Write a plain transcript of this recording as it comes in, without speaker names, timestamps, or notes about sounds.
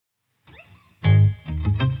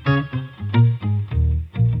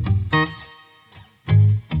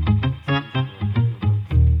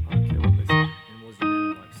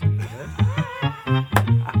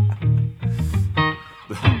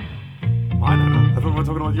thought we were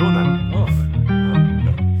talking about your name.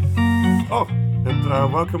 Oh, And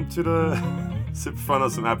welcome to the Super Fun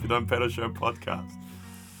Awesome Happy Don't Pedo Show podcast.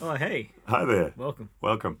 oh, hey, Hi there. welcome.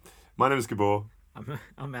 Welcome. My name is Gabor.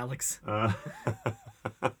 I'm Alex.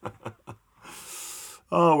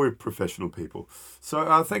 Oh, we're professional people.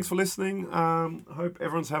 So thanks for listening. Hope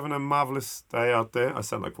everyone's having a marvelous day out there. I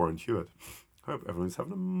sound like Warren Hewitt. Hope everyone's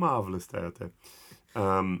having a marvelous day out there.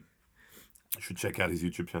 Should check out his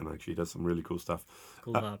YouTube channel, actually. He does some really cool stuff.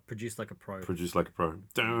 Called Produce Like a Pro. Produce like a pro.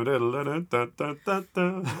 You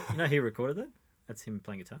know he recorded that? That's him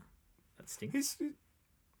playing guitar. That stinks.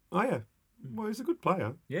 Oh, yeah. Well, he's a good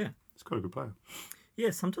player. Yeah. He's quite a good player. Yeah,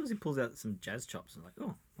 sometimes he pulls out some jazz chops and like,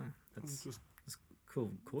 oh, wow, It's that's just,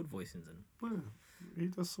 cool chord voicings. And yeah, he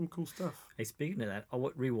does some cool stuff. hey, speaking of that, I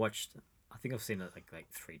rewatched, I think I've seen it like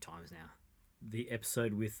 3 times now. The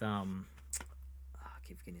episode with, I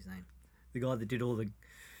keep forgetting his name. The guy that did all the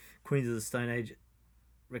Queens of the Stone Age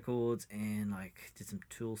records and like did some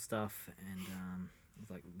Tool stuff and was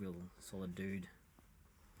like a real solid dude,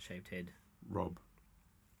 shaved head. Rob.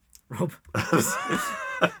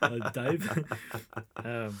 Dave.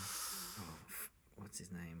 What's his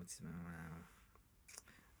name?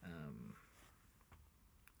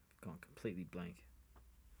 Gone completely blank.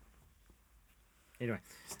 Anyway,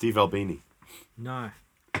 Steve Albini. no,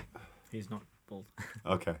 he's not bald.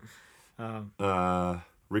 Okay. Um,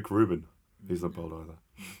 Rick Rubin. He's not bald either.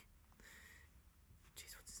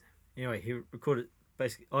 Jeez, what's his name? Anyway, he recorded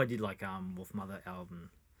basically. I did like Wolf Mother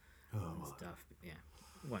album Oh, and well. stuff. But yeah,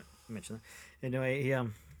 won't mention that. Anyway,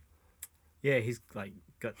 he's like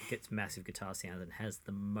gets massive guitar sounds and has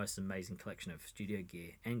the most amazing collection of studio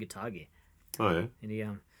gear and guitar gear. Oh, yeah. And he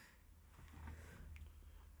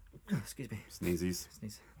excuse me, Sneezies.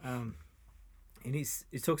 sneeze. And he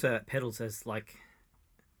talks about pedals as like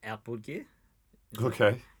outboard gear. It's like-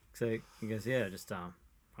 Okay. so he goes, yeah, just run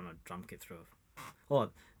a drum kit through it. Oh,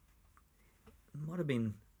 it might have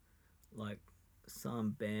been like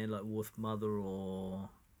some band like Wolf Mother or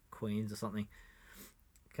Queens or something,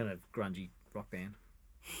 kind of grungy rock band.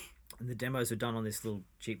 And the demos were done on this little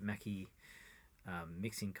cheap Mackie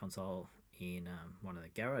mixing console in one of the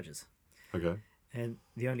garages. Okay. And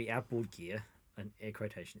the only outboard gear, an air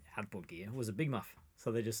quotation outboard gear, was a Big Muff.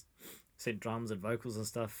 So they just sent drums and vocals and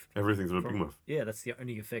stuff. Everything's a big muff. Yeah, that's the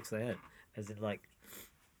only effects they had. As in, like,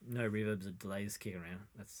 no reverbs or delays kicking around.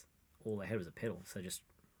 That's all they had was a pedal. So just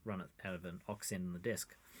run it out of an aux end on the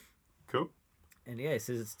desk. Cool. And yeah, it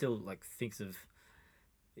says it still, like, thinks of...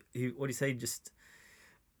 what do you say? Just...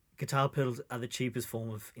 guitar pedals are the cheapest form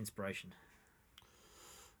of inspiration.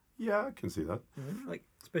 Yeah, I can see that. Like,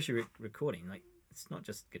 especially recording. Like, it's not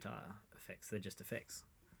just guitar effects. They're just effects.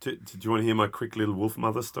 Do you want to hear my quick little Wolf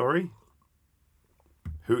Mother story?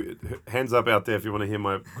 Who hands up out there if you want to hear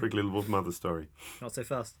my quick little Wolf Mother story. Not so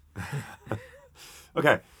fast.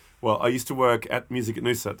 Okay. Well, I used to work at Music at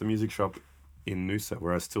Noosa, at the music shop in Noosa,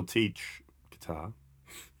 where I still teach guitar.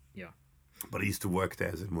 Yeah. But I used to work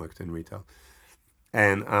there as in worked in retail.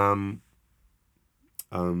 And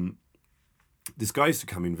this guy used to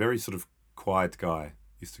come in, very sort of quiet guy,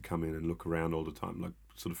 used to come in and look around all the time, like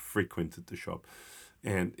sort of frequented the shop.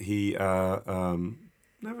 And he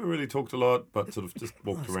never really talked a lot, but sort of just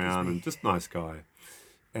walked around and just nice guy.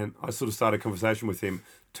 And I sort of started a conversation with him.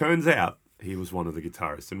 Turns out he was one of the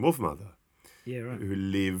guitarists in Wolf Mother Yeah, right. who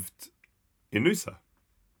lived in Noosa.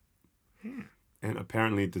 And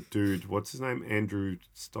apparently the dude, what's his name? Andrew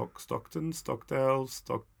Stocktake,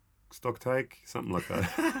 something like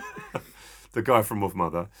that. The guy from Wolf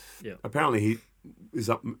Mother. Yeah. Apparently he is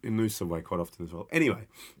up in Noosa way quite often as well. Anyway,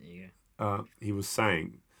 There you he was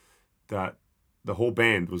saying that the whole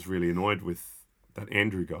band was really annoyed with that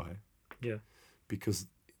Andrew guy go. Yeah. because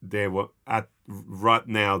they were right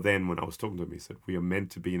now then when I was talking to him, he said, we are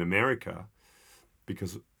meant to be in America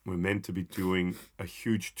because we're meant to be doing a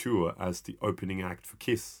huge tour as the opening act for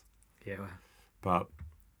Kiss. Yeah, well, But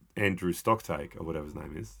Andrew Stocktake, or whatever his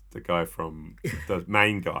name is, the guy from the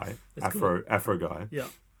main guy, That's Afro guy, yeah.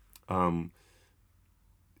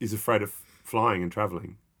 is afraid of flying and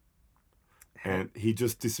traveling. And he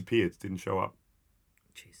just disappeared, didn't show up.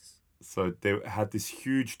 Jesus. So they had this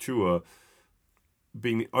huge tour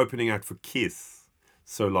being the opening act for Kiss.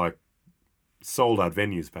 So like sold out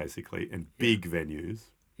venues basically and big venues,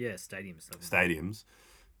 Yeah, stadiums. stadiums.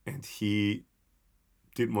 And he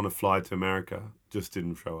didn't want to fly to America, just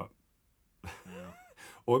didn't show up. Wow.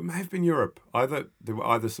 Or it may have been Europe. They were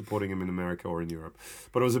either supporting him in America or in Europe.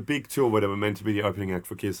 But it was a big tour where they were meant to be the opening act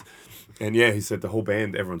for Kiss. And yeah, he said the whole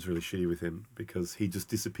band, everyone's really shitty with him because he just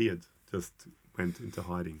disappeared, just went into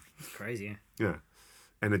hiding. It's crazy, yeah. Yeah.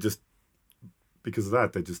 And it just because of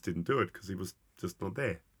that, they just didn't do it because he was just not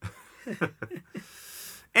there.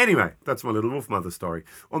 Anyway, that's my little wolf mother story.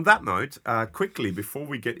 On that note, quickly, before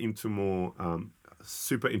we get into more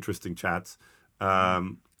super interesting chats,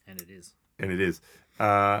 And it is.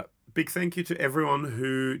 big thank you to everyone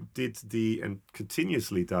who did and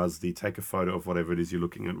continuously does the take a photo of whatever it is you're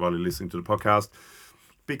looking at while you're listening to the podcast.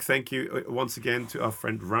 Big thank you once again to our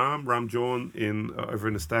friend Ram Jorn over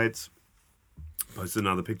in the States. Posted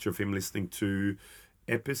another picture of him listening to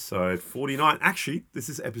episode 49. Actually, this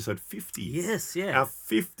is episode 50. Yes, yeah. Our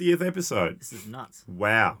 50th episode. This is nuts.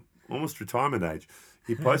 Wow. Almost retirement age.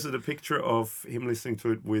 He posted a picture of him listening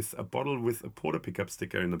to it with a bottle with a Porter pickup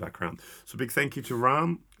sticker in the background. So big thank you to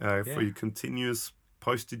Ram for your continuous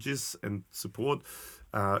postages and support.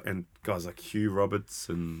 And guys like Hugh Roberts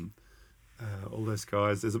and all those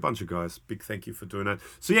guys. There's a bunch of guys. Big thank you for doing that.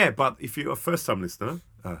 So yeah, but if you're a first-time listener,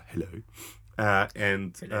 hello.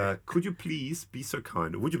 Could you please be so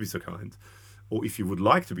kind, or would you be so kind, or if you would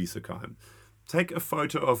like to be so kind, take a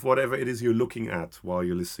photo of whatever it is you're looking at while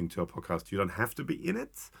you're listening to our podcast. You don't have to be in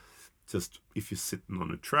it. Just if you're sitting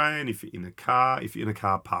on a train, if you're in a car,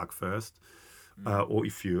 park first. Or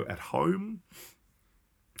if you're at home,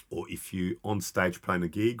 or if you're on stage playing a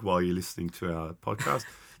gig while you're listening to our podcast,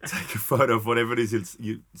 take a photo of whatever it is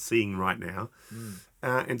you're seeing right now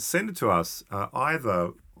and send it to us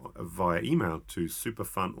either via email to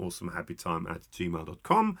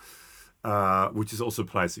superfunawesomehappytime@gmail.com, which is also a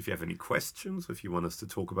place if you have any questions, if you want us to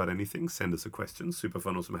talk about anything, send us a question,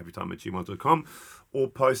 superfunawesomehappytime@gmail.com, or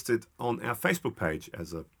post it on our Facebook page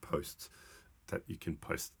as a post that you can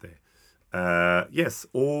post there. Yes,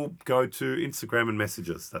 or go to Instagram and message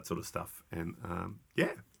us, that sort of stuff. And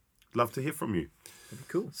love to hear from you. That'd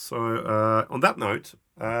be cool. So on that note,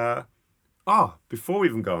 before we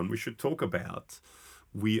even go on, we should talk about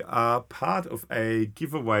we are part of a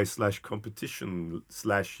giveaway / competition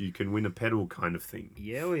 / you can win a pedal kind of thing.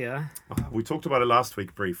 Yeah, we are. We talked about it last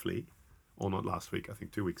week briefly, or not last week, I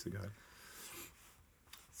think 2 weeks ago.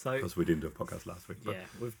 So because we didn't do a podcast last week. But. Yeah,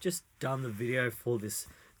 we've just done the video for the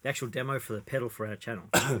actual demo for the pedal for our channel.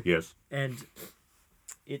 Yes. And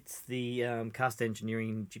it's the Cast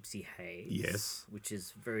Engineering Gypsy Haze. Yes. Which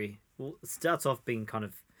is it starts off being kind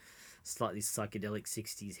of slightly psychedelic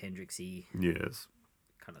 60s Hendrixy Yes.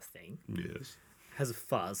 kind of thing. Yes. Has a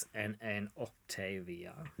fuzz and an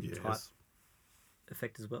Octavia type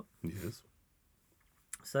effect as well. Yes.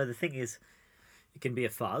 So the thing is, it can be a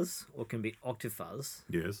fuzz or it can be octave fuzz.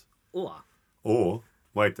 Yes. Or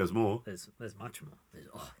wait, there's more. There's much more. There's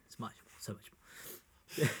much more, so much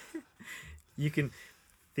more. You can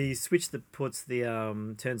the switch that puts the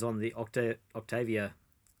turns on the Octavia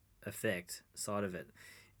effect side of it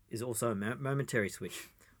is also a momentary switch,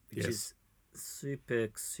 which is super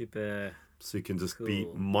so you can just cool. be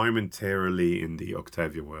momentarily in the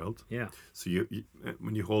Octavia world. Yeah. So you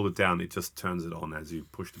when you hold it down, it just turns it on as you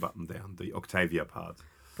push the button down, the Octavia part.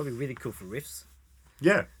 Probably really cool for riffs.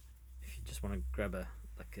 Yeah. If you just want to grab a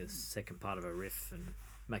second part of a riff and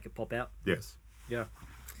make it pop out. Yes. Yeah.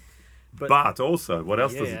 But also, what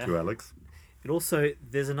else does it do, Alex? It also,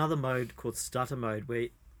 there's another mode called stutter mode where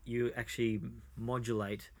you actually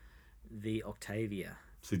modulate the Octavia.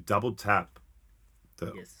 So you double tap.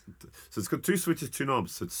 Yes. So it's got 2 switches, 2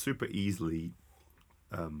 knobs, so it's super easily,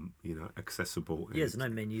 accessible. Yeah, there's no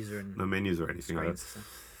menus or anything like that.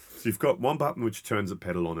 So you've got one button which turns the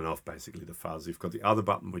pedal on and off, basically the fuzz. You've got the other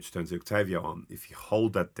button which turns the Octavia on. If you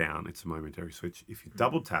hold that down, it's a momentary switch. If you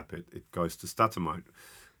double tap it, it goes to stutter mode.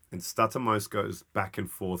 And stutter mode goes back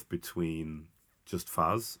and forth between just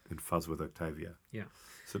fuzz and fuzz with Octavia. Yeah.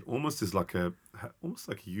 So it almost is like a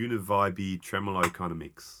univibey tremolo kind of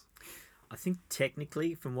mix. I think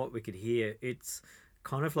technically, from what we could hear, it's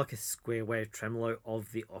kind of like a square wave tremolo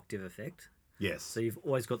of the octave effect. Yes. So you've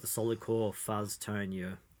always got the solid core fuzz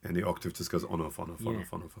tone. And the octave just goes on, off, on, off, on,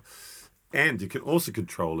 off, on, off. And you can also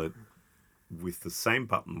control it with the same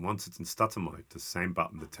button. Once it's in stutter mode, the same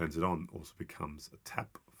button that turns it on also becomes a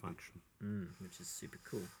tap function. Which is super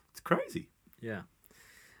cool. It's crazy. Yeah.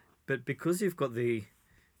 But because you've got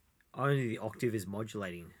only the octave is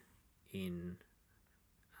modulating in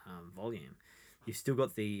volume, you've still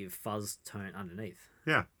got the fuzz tone underneath.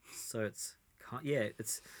 Yeah. So it's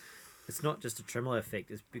not just a tremolo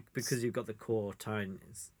effect. It's because you've got the core tone.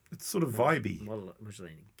 It's sort of vibey.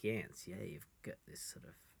 Modulating against. Yeah, you've got this sort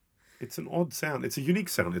of. It's an odd sound. It's a unique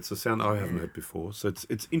sound. It's a sound I haven't heard before. So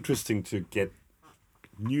it's interesting to get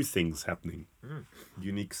new things happening,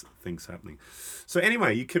 unique things happening. So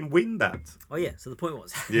anyway, you can win that. Oh yeah. So the point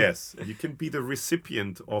was. Yes, you can be the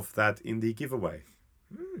recipient of that in the giveaway.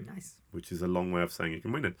 Nice. Which is a long way of saying you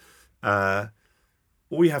can win it.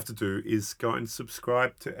 all you have to do is go and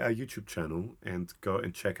subscribe to our YouTube channel and go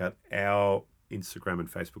and check out our Instagram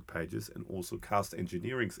and Facebook pages, and also Cast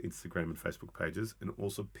Engineering's Instagram and Facebook pages, and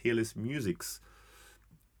also Peerless Music's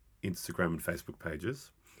Instagram and Facebook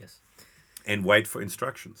pages. Yes. And wait for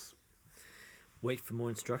instructions. Wait for more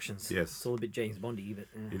instructions. Yes. It's all a bit James Bondy, but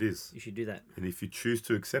It is. you should do that. And if you choose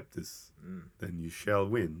to accept this, then you shall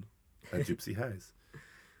win a Gypsy Haze.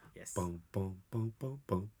 Yes. Boom, boom, boom, boom,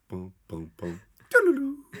 boom, boom, boom, boom.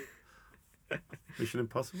 Doo-doo-doo. Mission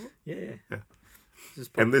Impossible? Yeah.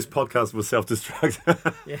 Just And this podcast will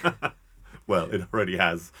self-destruct. Yeah. Well, it already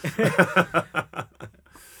has.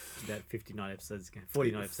 About 59 episodes ago.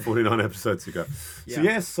 49 episodes. 49 episodes ago. So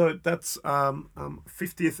Yeah. so that's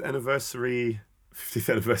 50th anniversary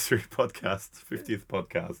podcast, 50th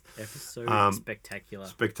podcast. Episode spectacular.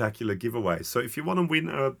 Spectacular giveaway. So if you want to win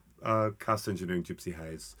a Cast Engineering Gypsy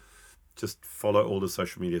Haze, just follow all the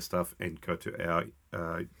social media stuff and go to our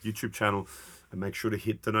YouTube channel and make sure to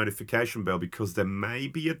hit the notification bell, because there may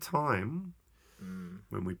be a time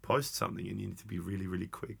when we post something and you need to be really, really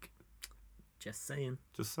quick. Just saying.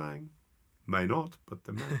 Just saying. May not, but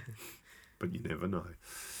there may. But you never know.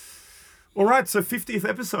 All right, so 50th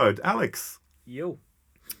episode. Alex, Yo.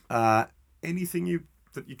 anything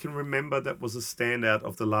that you can remember that was a standout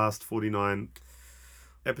of the last 49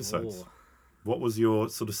 episodes? Oh. What was your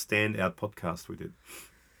sort of standout podcast we did?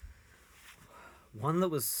 One that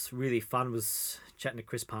was really fun was chatting to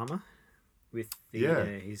Chris Palmer with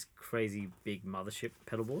his crazy big mothership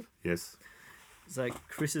pedalboard. Yes. So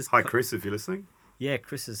Chris is... Hi, Chris, if you're listening. Yeah,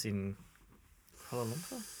 Chris is in Kuala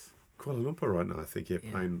Lumpur. Kuala Lumpur right now, I think. Yeah,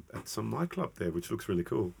 playing at some nightclub there, which looks really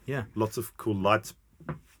cool. Yeah. Lots of cool lights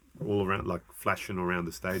all around, like flashing around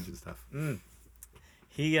the stage and stuff.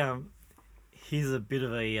 He's a bit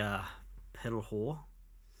of a pedal whore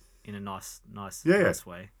in a nice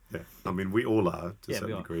way. Yeah, I mean, we all are to a certain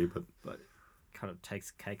we are. degree, but Kind of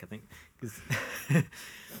takes cake, I think, 'cause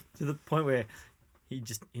to the point where he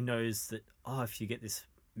knows that if you get this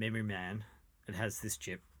Memory Man, it has this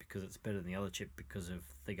chip because it's better than the other chip because of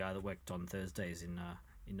the guy that worked on Thursdays in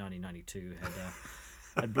 1992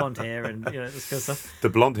 had blonde hair and this kind of stuff. the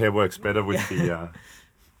blonde hair works better with the.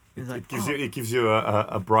 He's like, It gives you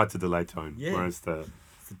a brighter delay tone, whereas the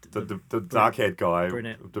dark haired guy,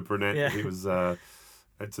 the brunette, he was.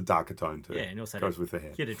 It's a darker tone too. Yeah, and also goes with the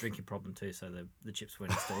hair. He had a drinking problem too, so the chips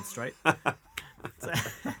weren't installed straight. But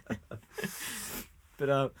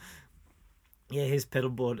his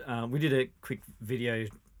pedalboard. We did a quick video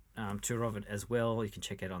tour of it as well. You can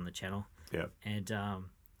check it on the channel. Yeah. And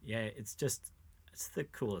it's the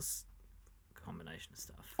coolest combination of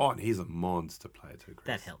stuff. Oh, and he's a monster player too, Chris.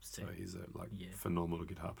 That helps too. So he's a phenomenal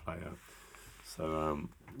guitar player. So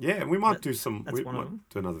we might do some. We might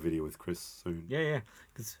do another video with Chris soon. Yeah.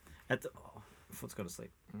 Because foot's got to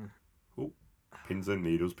sleep. Oh, pins and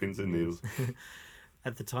needles.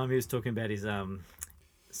 At the time, he was talking about his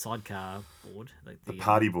sidecar board, like the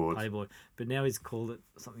party board. But now he's called it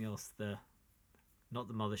something else. Not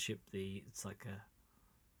the mothership. It's like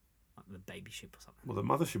the baby ship or something. Well, the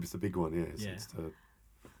mothership is the big one. Yeah. It's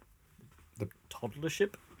the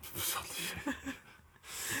toddlership.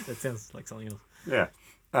 That sounds like something else. Yeah.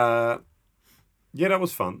 That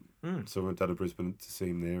was fun. So we went down to Brisbane to see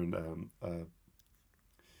him there, and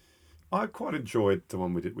I quite enjoyed the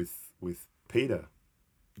one we did with Peter.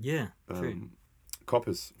 Yeah, true.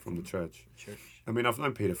 Coppers from the church. I mean, I've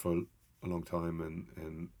known Peter for a long time,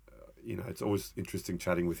 and it's always interesting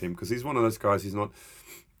chatting with him because he's one of those guys. He's not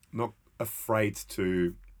afraid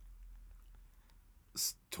to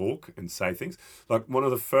talk and say things. Like one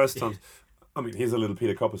of the first times. I mean, here's a little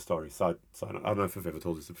Peter Copper story. So I don't know if I've ever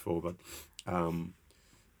told this before, but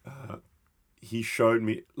he showed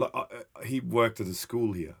me. He worked at a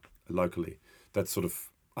school here locally. That sort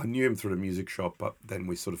of I knew him through the music shop, but then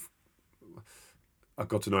I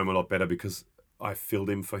got to know him a lot better because I filled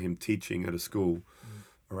in for him teaching at a school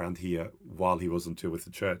around here while he was on tour with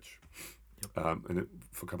the church. Yep.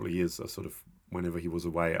 For a couple of years, I sort of whenever he was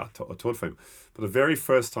away, I taught for him. But the very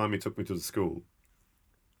first time he took me to the school.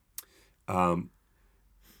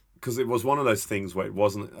 Because it was one of those things where it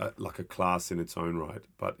wasn't like a class in its own right,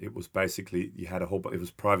 but it was basically you had it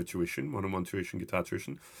was private tuition, one-on-one tuition, guitar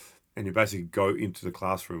tuition, and you basically go into the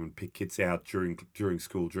classroom and pick kids out during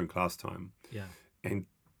school, during class time, and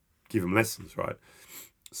give them lessons, right?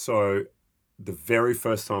 So the very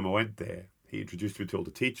first time I went there, he introduced me to all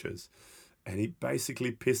the teachers, and he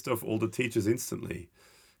basically pissed off all the teachers instantly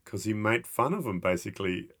because he made fun of them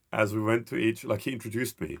basically as we went to each, like he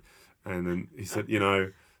introduced me. And then he said,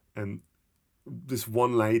 and this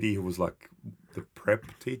one lady who was like the prep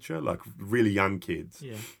teacher, like really young kids,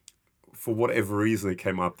 for whatever reason, it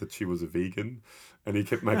came up that she was a vegan, and he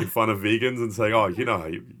kept making fun of vegans and saying, "Oh, you know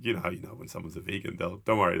when someone's a vegan, don't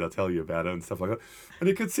worry, they'll tell you about it and stuff like that." And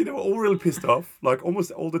you could see they were all really pissed off. Like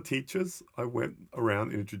almost all the teachers, I went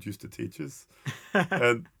around and introduced the teachers,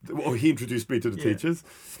 and he introduced me to the teachers,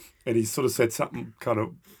 and he sort of said something kind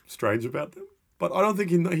of strange about them. But I don't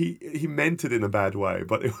think he meant it in a bad way.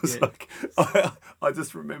 But it was like I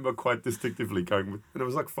just remember quite distinctively going with, and it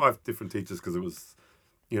was like 5 different teachers because it was,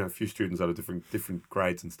 a few students out of different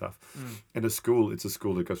grades and stuff. And it's a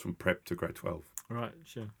school that goes from prep to grade 12. Right,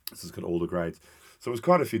 sure. So it's got all the grades. So it was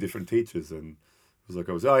quite a few different teachers, and it was like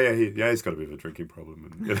he's got a bit of a drinking problem,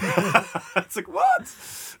 and it's like what?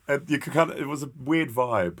 And you could it was a weird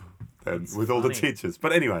vibe then with all the teachers.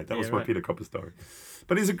 But anyway, that was my Peter Copper story.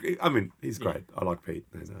 But he's great. I like Pete.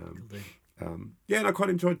 And, and I quite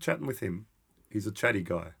enjoyed chatting with him. He's a chatty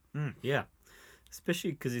guy. Yeah.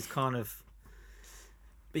 Especially because he's kind of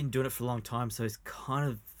been doing it for a long time, so he's kind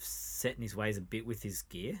of set in his ways a bit with his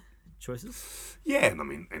gear choices. Yeah, and I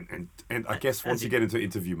mean, and I guess once you get into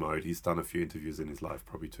interview mode, he's done a few interviews in his life,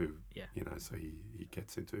 probably too. Yeah. So he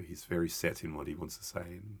gets into, he's very set in what he wants to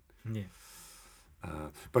say. And, yeah.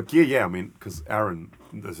 But gear, yeah, I mean, because Aaron,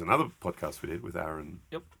 there's another podcast we did with Aaron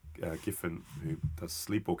Giffen, who does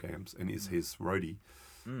sleepwalk amps and is his roadie,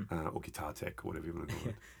 or guitar tech, or whatever you want to call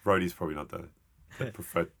it. Roadie's probably not the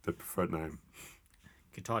preferred name.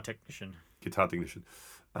 Guitar technician.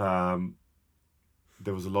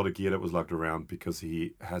 There was a lot of gear that was lugged around because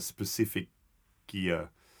he has specific gear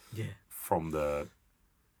from the,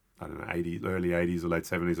 I don't know, early 80s or late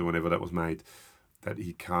 70s or whenever that was made, that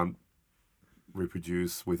he can't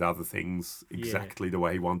reproduce with other things exactly the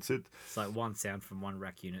way he wants it. It's like one sound from one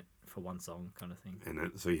rack unit for one song kind of thing.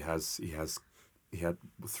 And so he had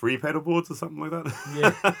 3 pedal boards or something like that.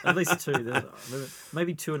 Yeah, at least 2.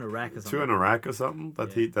 Maybe 2 in a rack or something. 2 in a rack or something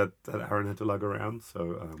that Aaron had to lug around.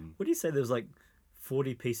 So what do you say? There was like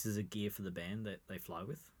 40 pieces of gear for the band that they fly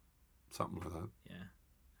with. Something like that. Yeah,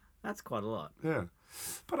 that's quite a lot. Yeah,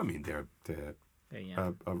 but I mean they're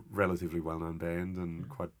a relatively well-known band and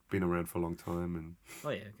quite been around for a long time, and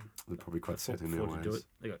they're probably quite set in their ways.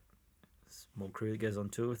 They got a small crew that goes on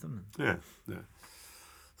tour with them. Yeah.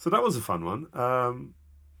 So that was a fun one.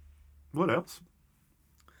 What else?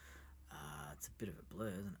 It's a bit of a blur,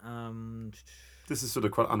 isn't it? This is sort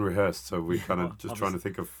of quite unrehearsed, so we're kind of just trying to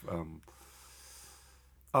think of.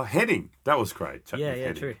 Henning, that was great.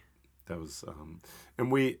 Yeah, true. That was,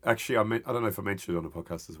 and we actually, I don't know if I mentioned it on the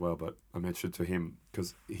podcast as well, but I mentioned it to him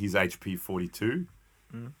because he's HP 42,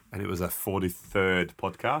 and it was a 43rd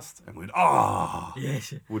podcast, and went,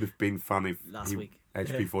 would have been fun if last week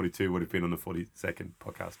HP 42 would have been on the 42nd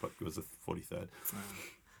podcast, but it was the 43rd.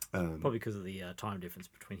 Probably because of the time difference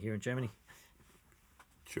between here and Germany.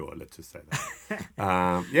 Sure, let's just say that.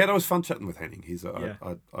 That was fun chatting with Henning. He's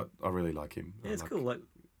I really like him. Yeah, it's cool. Like,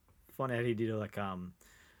 find out he did like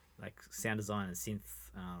sound design and synth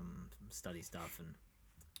study stuff and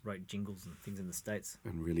wrote jingles and things in the States.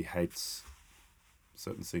 And really hates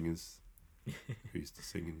certain singers who used to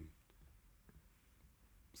sing in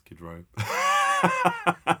Skid Row.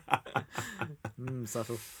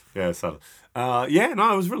 Subtle. Yeah, subtle.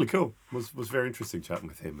 It was really cool. It was very interesting chatting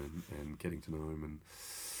with him and getting to know him, and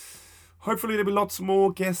hopefully there'll be lots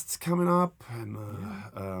more guests coming up. And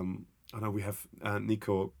I know we have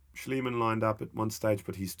Nico Schliemann lined up at one stage,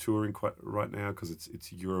 but he's touring quite right now because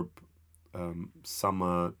it's Europe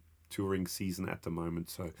summer touring season at the moment.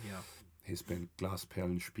 So his band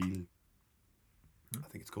Glasperlenspiel, I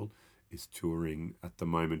think it's called, is touring at the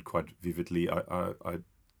moment quite vividly. I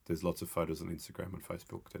there's lots of photos on Instagram and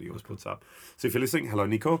Facebook that he always puts up. So if you're listening, hello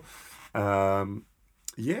Nico. And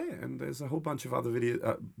there's a whole bunch of other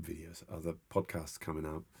other podcasts coming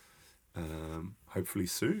up. Hopefully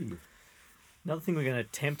soon. Another thing we're going to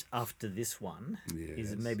attempt after this one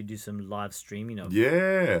is maybe do some live streaming of.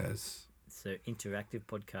 Yes. So interactive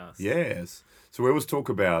podcast. Yes. So we always talk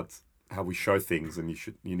about how we show things, and you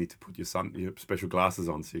need to put your special glasses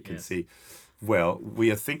on so you can see. Well,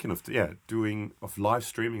 we are thinking of live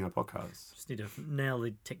streaming our podcast. Just need to nail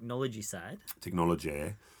the technology side.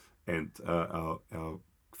 Technology, and our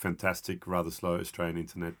fantastic, rather slow Australian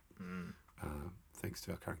internet. Thanks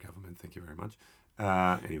to our current government. Thank you very much.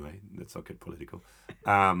 Anyway, let's not get political.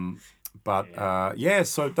 So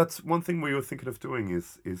that's one thing we were thinking of doing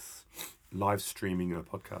is live streaming our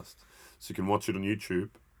podcast. So you can watch it on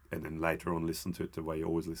YouTube and then later on listen to it the way you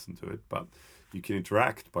always listen to it. But you can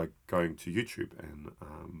interact by going to YouTube and,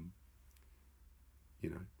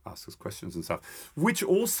 ask us questions and stuff, which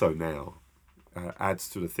also now adds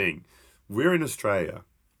to the thing. We're in Australia,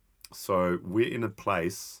 so we're in a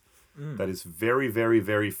place that is very, very,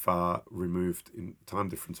 very far removed in time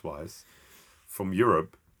difference wise from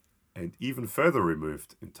Europe, and even further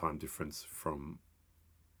removed in time difference from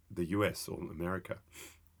the US or America.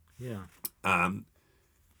 Yeah.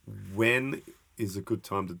 When is a good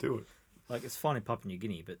time to do it? Like, it's fine in Papua New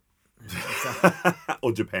Guinea, but...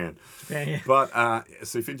 Or Japan. Japan, yeah. But,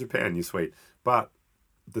 so if in Japan, you're sweet. But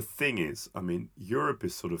the thing is, I mean, Europe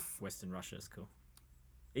is sort of... Western Russia is cool.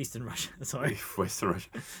 Eastern Russia, sorry. Western Russia.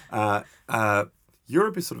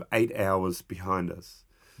 Europe is sort of 8 hours behind us.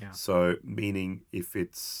 Yeah. So, meaning if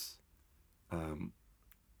it's...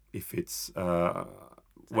 if it's 8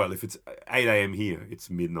 a.m. here, it's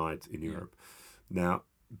midnight in Europe. Now,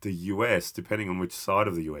 the US, depending on which side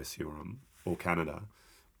of the US you're on, or Canada,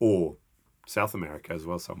 or South America as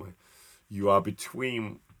well somewhere, you are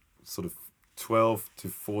between sort of 12 to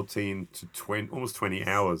 14 to 20, almost 20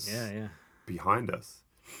 hours behind us.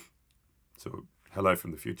 So, hello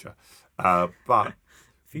from the future. But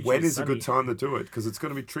when is a good time to do it? Because it's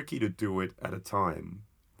going to be tricky to do it at a time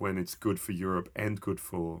when it's good for Europe and good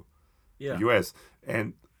for the US.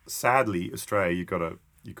 And sadly, Australia, you gotta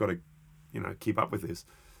keep up with this.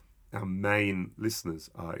 Our main listeners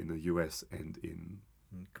are in the US and in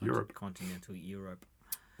Europe. Continental Europe.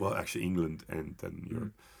 Well, actually England and then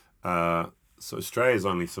Europe. So Australia is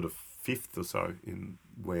only sort of fifth or so in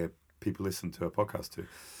where people listen to our podcast to.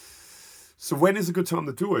 So when is a good time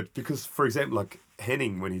to do it? Because, for example, like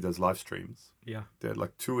Henning, when he does live streams, they're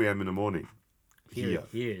like 2 a.m. in the morning here.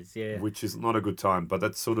 Which is not a good time. But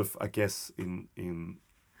that's sort of, I guess, in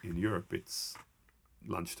Europe, it's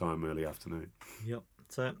lunchtime, early afternoon. Yep.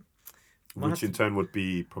 So, which in turn would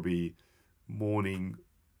be probably morning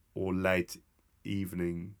or late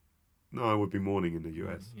evening. No, it would be morning in the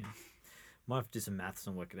US. Yeah. Might have to do some maths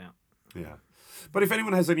and work it out. Yeah. But if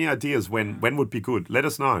anyone has any ideas when would be good, let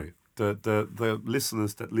us know. The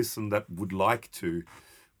listeners that listen that would like to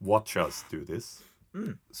watch us do this.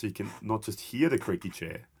 So you can not just hear the creaky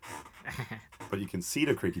chair, but you can see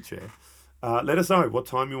the creaky chair. Let us know what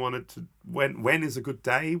time you want it to. When is a good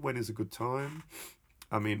day? When is a good time?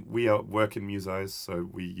 I mean, we are working musos, so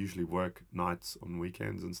we usually work nights on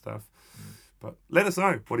weekends and stuff. But let us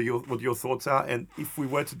know what your thoughts are, and if we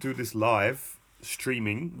were to do this live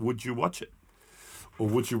streaming, would you watch it, or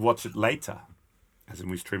would you watch it later? As in,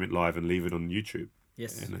 we stream it live and leave it on YouTube.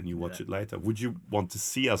 Yes. And then you watch it later. Would you want to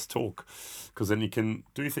see us talk? Because then you can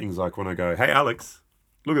do things like when I go, "Hey, Alex,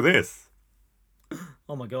 look at this."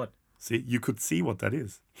 Oh my God. See, you could see what that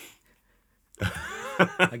is.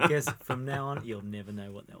 I guess from now on, you'll never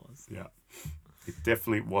know what that was. Yeah. It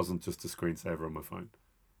definitely wasn't just a screensaver on my phone.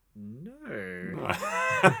 No.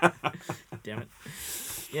 Damn it.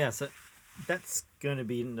 Yeah, so that's going to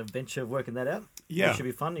be an adventure of working that out. Yeah. It should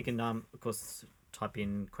be fun. You can, of course, type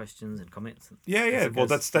in questions and comments. Yeah. Well,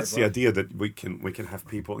 that's the idea, that we can have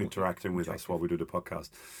people interacting with us while we do the podcast.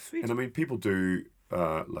 Sweet. And I mean, people do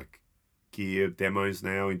like gear demos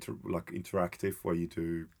now, interactive, where you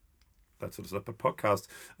do that sort of stuff. But podcast,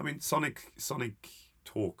 I mean, Sonic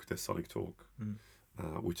Talk, there's Sonic Talk,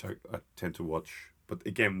 which I tend to watch. But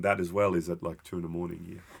again, that as well is at like 2 a.m.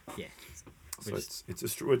 here. Yeah. So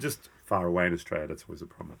we're just far away in Australia. That's always a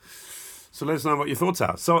problem. So let us know what your thoughts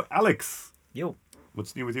are. So Alex, Yo.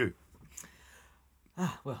 What's new with you?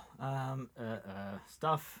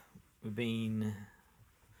 Stuff. We've been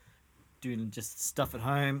doing just stuff at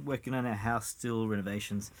home, working on our house still,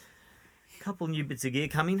 renovations. Couple new bits of gear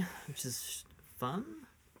coming, which is fun.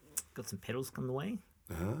 Got some pedals coming the way.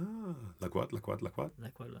 Like what?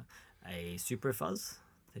 A Super Fuzz.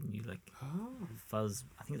 The new fuzz.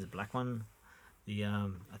 I think it's a black one. I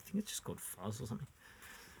think it's just called Fuzz or something.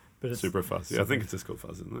 But it's Super Fuzz. Yeah, I think it's just called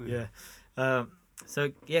Fuzz, isn't it? Yeah.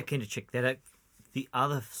 So yeah, keen to check that out. The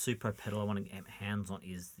other super pedal I want to get hands on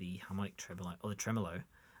is the harmonic tremolo, or the tremolo.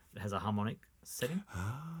 It has a harmonic setting.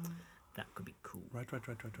 That could be cool. Right.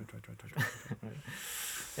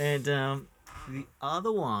 And the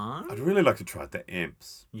other one, I'd really like to try the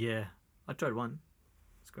amps. Yeah, I tried one.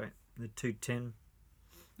 It's great. The 210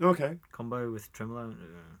 Okay. combo with tremolo.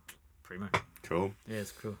 Primo. Cool. Yeah,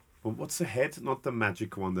 it's cool. Well, what's the head? Not the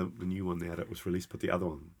magic one, the new one there that was released, but the other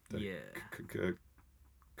one.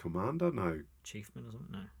 Commander? No. Chiefman or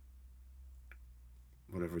something? No.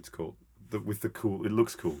 Whatever it's called. With the cool. It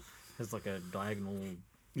looks cool. Has like a diagonal.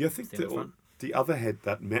 Yeah, I think the other head,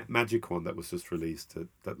 that magic one that was just released,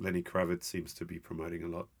 that Lenny Kravitz seems to be promoting a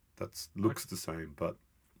lot. That looks the same, but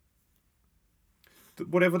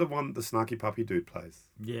whatever the Snarky Puppy dude plays.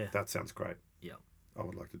 Yeah. That sounds great. Yeah. I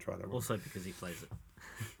would like to try that one. Also because he plays it.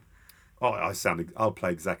 I'll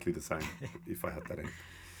play exactly the same if I had that in.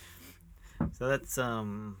 So that's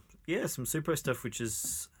some super stuff which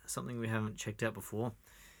is something we haven't checked out before,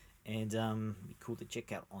 and be cool to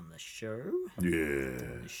check out on the show.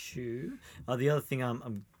 Yeah. The shoe. The other thing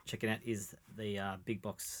I'm checking out is the Big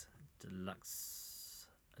Box Deluxe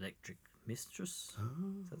Electric Mistress.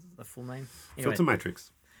 Is that the full name? Anyway, Filter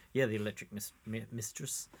Matrix. yeah, the Electric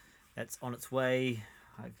Mistress. That's on its way.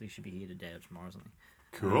 Hopefully, should be here today or tomorrow or something.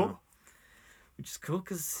 Cool. Which is cool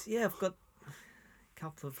because I've got a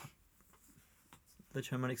couple of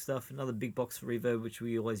electromagnetic stuff. Another big box reverb which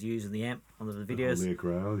we always use in the amp on the videos, Holy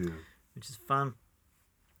Grail, yeah. which is fun.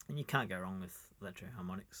 And you can't go wrong with electro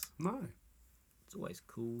harmonics. No, It's always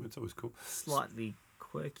cool. it's always cool. Slightly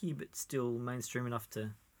quirky, but still mainstream enough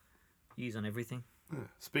to use on everything. Yeah.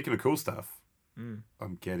 Speaking of cool stuff, Mm.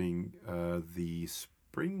 I'm getting the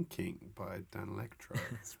Spring King by Dan Electro.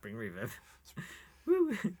 Spring reverb.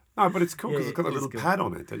 Woo! No, but it's cool because Yeah, it's got a it is little cool. pad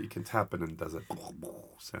on it that you can tap in and does a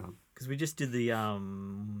sound. Because we just did the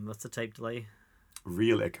what's the tape delay?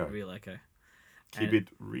 Real echo. Real echo. Keep And- it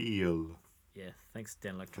real. Yeah, thanks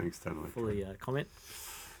Dan Electro Thanks, Dan Electro. for the comment.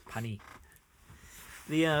 Punny.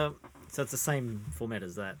 The so it's the same format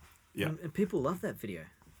as that. Yeah. And people love that video.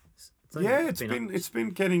 only Yeah, up- it's been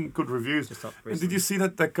getting good reviews. just up And did you see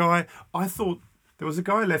that guy? I thought there was a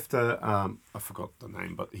guy left a I forgot the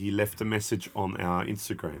name, but he left a message on our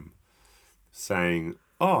Instagram saying,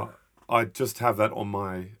 "Oh, I just have that on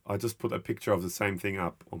my. I just put a picture of the same thing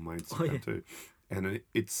up on my Instagram yeah. too," and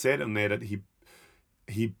it said on there that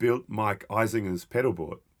he built Mike Eisinger's pedal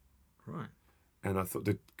board. Right. And I thought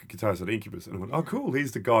the guitarist at Incubus, and I went, "Oh, cool!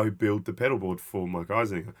 He's the guy who built the pedal board for Mike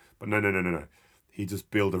Eisinger." But no. He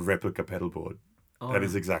just built a replica pedal board Oh, that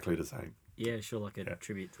is exactly the same. yeah, sure, like a Yeah.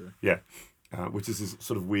 tribute to the. Yeah, which is this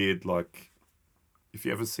sort of weird. Like, if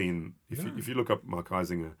you ever seen, if you look up Mike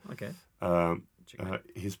Eisinger, Okay. Check it out.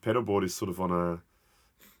 his pedal board is sort of on a.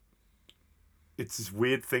 It's this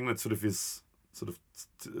weird thing that sort of is sort of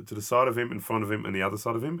to the side of him, in front of him, and the other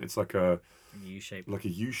side of him. It's like a U-shape like a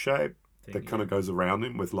U shape thing. that kind of goes around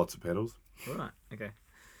him with lots of pedals. Right. Okay.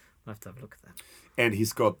 I'll have to have a look at that. And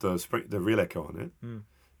he's got the real echo on it, Mm.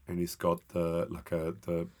 and he's got the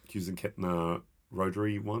Hughes & Kettner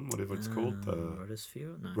rotary one, whatever it's called, the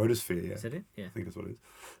Rotosphere? No. Rotosphere. Yeah, Is that it? Yeah. I think that's what it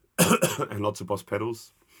is. And lots of Boss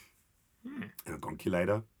pedals Yeah. and a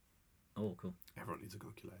gonculator. Oh, cool. Everyone needs a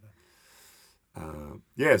gonculator.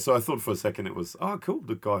 Yeah, so I thought for a second it was cool,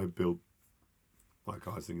 the guy who built Mike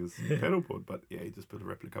Eisinger's pedal board, but yeah, he just built a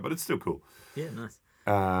replica, but it's still cool. Yeah, nice.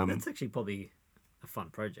 Um, That's actually probably a fun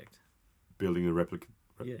project. building a replica.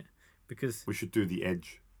 Yeah, because We should do the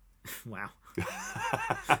Edge. wow,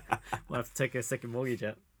 we'll have to take a second mortgage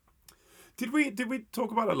out. Did we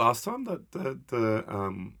talk about it last time? That the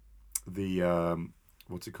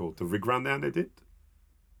what's it called? The rig rundown they did.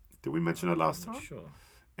 Did we mention it last time? Sure.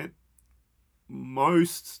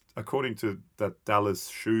 Most, according to that Dallas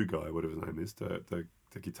Shoe guy, whatever his name is, the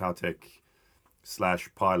guitar tech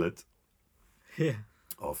 / pilot Yeah.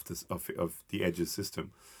 of this of the Edge's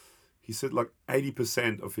system, he said like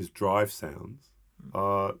 80% of his drive sounds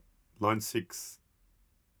are Line 6,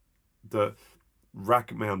 the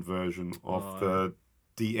rack mount version of the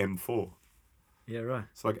DM4. Yeah. Right.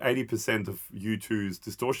 So like 80% of U2's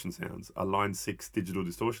distortion sounds are Line 6 digital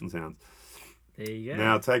distortion sounds. There you go.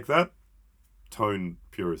 Now take that, tone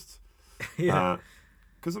purists. yeah.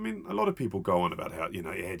 Because, I mean, a lot of people go on about how,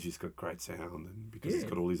 Edge has got great sound and because he's Yeah.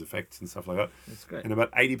 got all these effects and stuff like that. That's great. And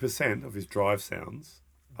about 80% of his drive sounds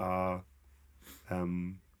are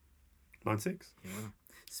Line 6. Yeah.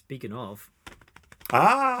 Speaking of,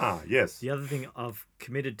 Yes. the other thing I've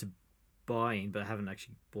committed to buying, but I haven't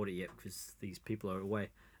actually bought it yet because these people are away.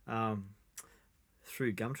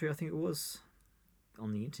 Through Gumtree, I think it was,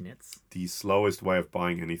 on the internets. The slowest way of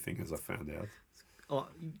buying anything, as I found out. Oh,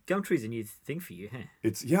 Gumtree's a new thing for you,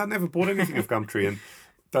 huh? I never bought anything of Gumtree. And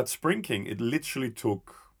that Spring King, it literally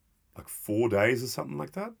took like 4 days or something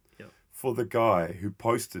like that Yep. for the guy who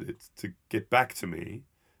posted it to get back to me.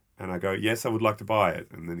 And I go, yes, I would like to buy it.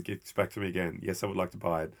 And then it gets back to me again. Yes, I would like to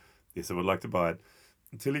buy it. Yes, I would like to buy it.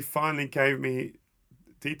 Until he finally gave me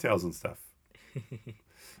details and stuff.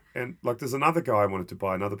 And like there's another guy I wanted to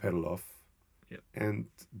buy another pedal off. Yep. And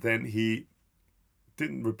then he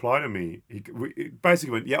didn't reply to me. He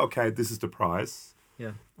basically went, yeah, okay, this is the price.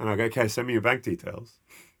 Yeah. And I go, okay, send me your bank details.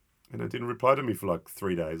 And it didn't reply to me for like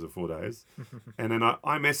 3 days or 4 days. And then I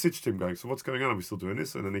messaged him going, so what's going on? Are we still doing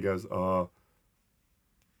this? And then he goes, I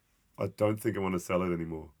don't think I want to sell it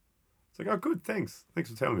anymore. It's like, oh, good, thanks. Thanks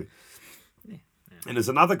for telling me. Yeah. And there's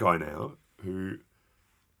another guy now who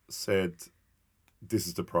said, this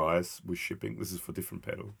is the price with shipping. This is for different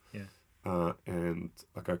pedal. Yeah. And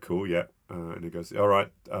I go, cool, yeah. And he goes, all right,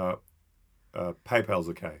 PayPal's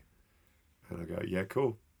okay. And I go, yeah,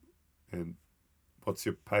 cool. And what's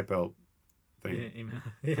your PayPal thing? Yeah, email.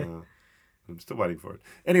 Yeah. I'm still waiting for it.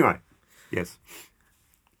 Anyway, yes.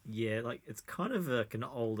 Yeah, like it's kind of like an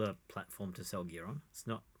older platform to sell gear on. It's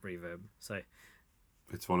not Reverb. So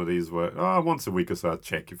It's one of these where once a week or so I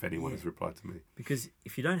check if anyone has replied to me. because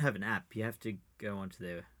if you don't have an app, you have to go onto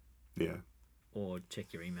their Yeah. or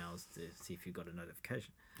check your emails to see if you've got a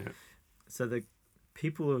notification. Yeah. So the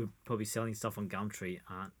people who are probably selling stuff on Gumtree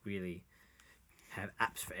aren't really have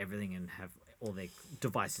apps for everything and have all their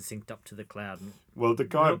devices synced up to the cloud. And Well, the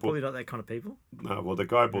guy they're bought probably not that kind of people. no. Well, the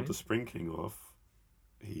guy bought Right. the Spring King off.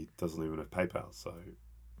 He doesn't even have PayPal, so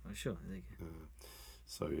Oh, sure. There you go.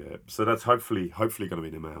 so yeah. So that's hopefully going to be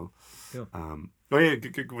in the mail. Cool. Oh yeah.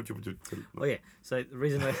 Good. Oh yeah. So the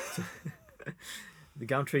reason the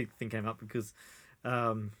Gumtree thing came up because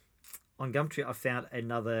on Gumtree I found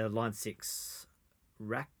another Line 6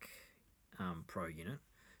 rack Pro unit.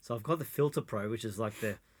 So I've got the Filter Pro, which is like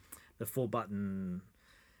the 4-button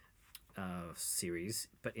series,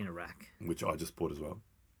 but in a rack. Which I just bought as well.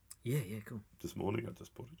 Yeah, cool. This morning I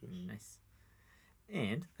just bought it. Yes. Nice.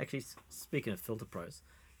 And actually, speaking of Filter Pros,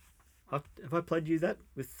 have I played you that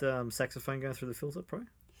with saxophone going through the Filter Pro?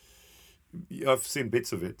 Yeah, I've seen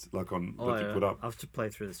bits of it, like on what you put up. I have to play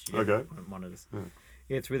through the studio. Okay. Monitors. Yeah.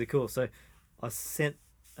 Yeah, it's really cool. So I sent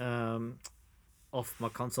off my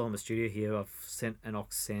console in the studio here. I've sent an aux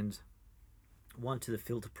send, one to the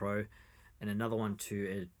Filter Pro, and another one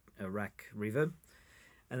to a rack reverb,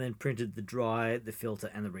 and then printed the dry, the filter,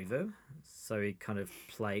 and the reverb. So it kind of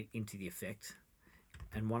played into the effect.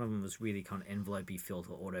 And one of them was really kind of envelopey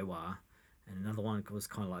filter auto wah, and another one was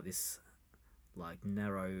kind of like this, like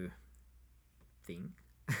narrow thing,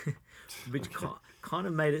 which kind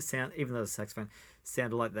of made it sound, even though the saxophone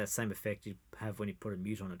sounded like that same effect you have when you put a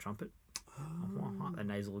mute on a trumpet. A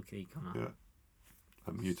nasal key kind of. Yeah.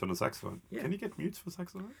 A mute on a saxophone. Yeah. Can you get mutes for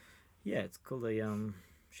saxophone? Yeah, it's called a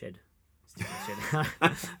shed. Stick in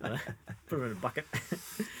the shed. Put them in a bucket.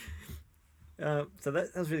 So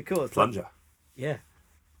that was really cool. It's like, Plunger. yeah.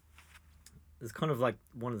 It's kind of like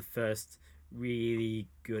one of the first really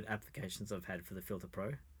good applications I've had for the Filter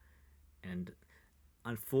Pro. And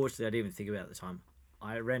unfortunately, I didn't even think about it at the time.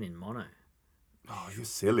 I ran in mono. Oh, you're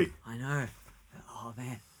silly. I know. Oh,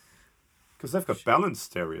 man. Because they've got balanced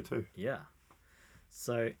stereo too. Yeah.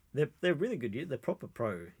 So they're really good. They're proper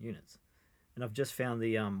pro units. And I've just found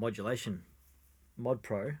the modulation Mod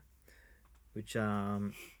Pro, which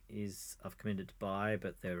is I've committed to buy,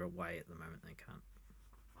 but they're away at the moment. They can't.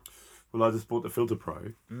 Well, I just bought the Filter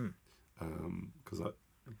Pro Mm. because the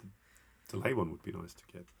delay one would be nice to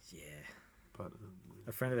get. Yeah. But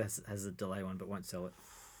A friend of ours has a delay one, but won't sell it.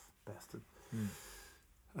 bastard.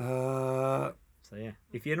 So yeah,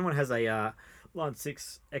 if anyone has a Line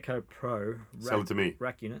 6 Echo Pro Sell it to me.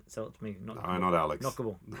 rack unit, sell it to me. No, not Alex.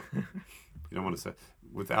 Knockable. You don't want to say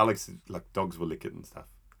with Alex, like dogs will lick it and stuff.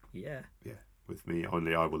 Yeah. Yeah, with me,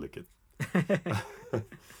 only I will lick it.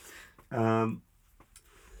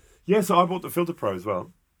 Yeah, so I bought the Filter Pro as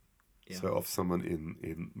well. Yeah. So off someone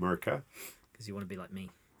in America. Because you want to be like me.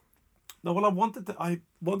 No, well, I wanted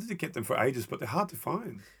to get them for ages, but they're hard to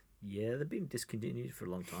find, Yeah, they've been discontinued for a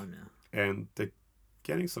long time now. and they're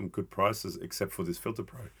getting some good prices, except for this Filter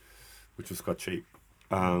Pro, which was quite cheap.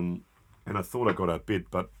 And I thought I got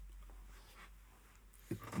outbid, but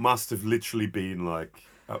it must have literally been like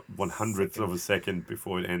a 100th of a second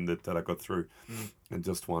before it ended that I got through and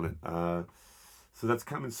just won it. So that's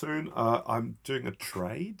coming soon. I'm doing a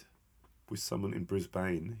trade with someone in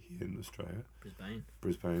Brisbane here in Australia.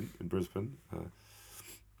 Brisbane.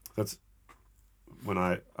 That's when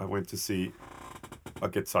I went to see. I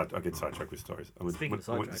get sidetracked with stories. I went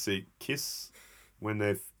to see Kiss when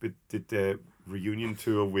they did their reunion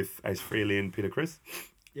tour with Ace Frehley and Peter Criss.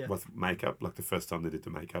 Yeah. With makeup, like the first time they did the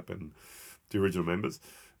makeup and the original members.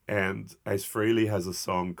 And Ace Frehley has a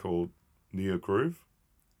song called New York Groove.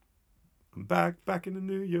 I'm back in the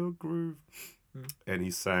New York groove. And he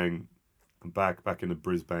sang, I'm back in the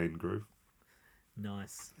Brisbane groove.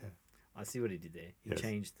 Nice. Yeah. I see what he did there. He Yes.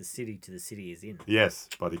 changed the city to the city he's in. Yes,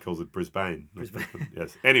 but he calls it Brisbane. Brisbane.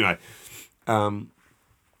 Yes. Anyway,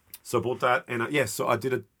 so I bought that, and so I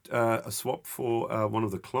did a swap for one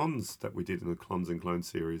of the clones that we did in the Clones and Clones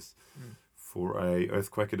series for a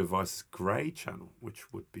Earthquaker Devices Grey channel,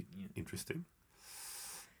 which would be interesting.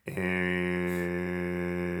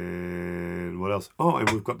 And what else? Oh, and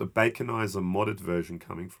we've got the Baconizer modded version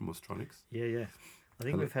coming from Mostronics. Yeah. I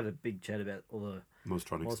think we've had a big chat about all the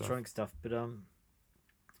Mostronic stuff. But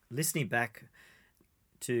listening back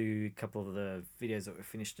to a couple of the videos that were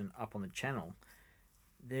finished and up on the channel,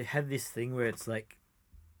 they had this thing where it's like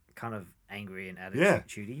kind of angry and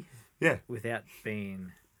attitude-y. Yeah. Without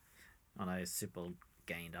being I know it's super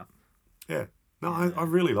gained up. Yeah. No, I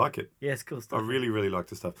really like it. Yeah, it's cool I stuff. really, really like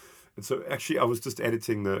the stuff. And so actually I was just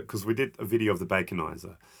editing because we did a video of the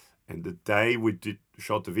Baconizer, and the day we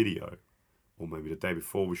shot the video, or maybe the day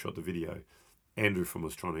before we shot the video, Andrew from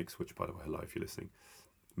Ostronics, which by the way, hello if you're listening,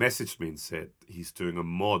 messaged me and said he's doing a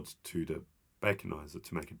mod to the Baconizer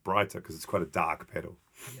to make it brighter because it's quite a dark pedal.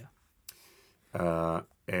 Yeah.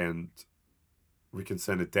 And we can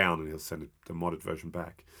send it down and he'll send the modded version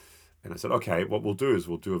back. And I said, okay, what we'll do is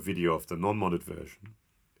we'll do a video of the non-modded version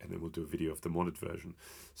and then we'll do a video of the modded version.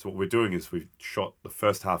 So what we're doing is we've shot the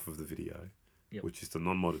first half of the video, Yep. which is the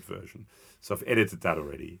non-modded version. So I've edited that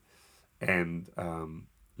already. And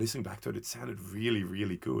listening back to it, it sounded really,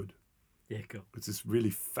 really good. Yeah, cool. It's this really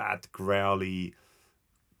fat, growly,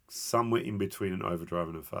 somewhere in between an overdrive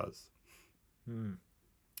and a fuzz,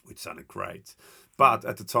 which sounded great. But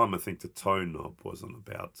at the time, I think the tone knob wasn't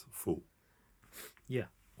about full. Yeah.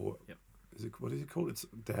 Or Yep. what is it called?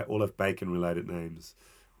 They all have bacon-related names.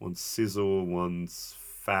 One's sizzle, one's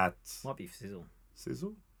fat. Might be sizzle.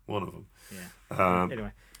 Sizzle? One of them. Yeah.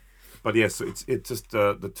 Anyway. But yeah, so it's just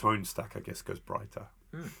the tone stack, I guess, goes brighter.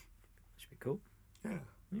 Should be cool. Yeah.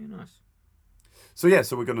 Yeah, nice. So yeah,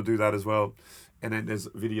 so we're going to do that as well. And then there's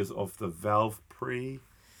videos of the Valve Pre,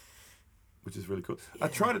 which is really cool. Yeah. I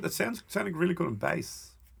tried it. It sounded really good on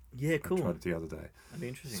bass. Yeah, cool. I tried it the other day. That'd be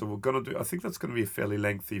interesting. So we're going to do, I think that's going to be a fairly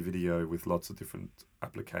lengthy video with lots of different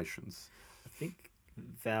applications. I think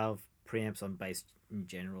Valve preamps on bass in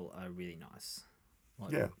general are really nice.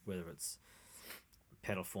 Like, Yeah. Whether it's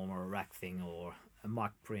pedal form or a rack thing or a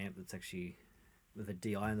mic preamp that's actually with a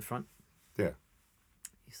DI in the front. Yeah.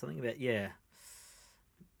 Something about,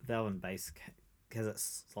 Valve and bass has that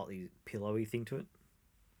slightly pillowy thing to it.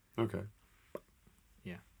 Okay.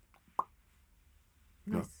 Yeah.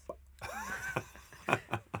 No. Nice.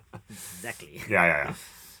 Exactly. Yeah.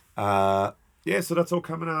 Yeah, so that's all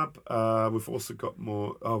coming up. We've also got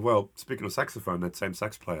more. Oh, well, speaking of saxophone, that same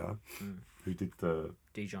sax player who did the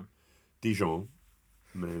Dijon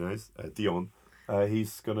mayonnaise, Dion,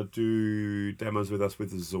 he's going to do demos with us with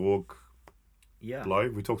the Zorg Yeah. Blow.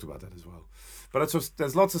 We talked about that as well. But it's just,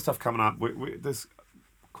 there's lots of stuff coming up. There's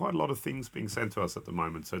quite a lot of things being sent to us at the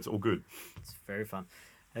moment, so it's all good. It's very fun.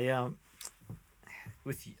 Hey, I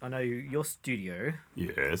know your studio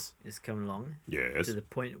Yes. is coming along Yes. to the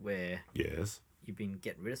point where Yes. you've been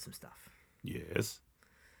getting rid of some stuff. Yes.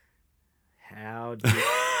 How do you...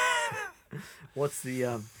 What's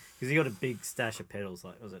the... Because you got a big stash of pedals,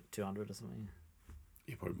 like, was it 200 or something?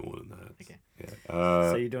 Yeah, probably more than that. Okay. Yeah.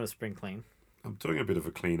 So you're doing a spring clean? I'm doing a bit of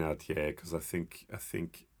a clean out, yeah, because I think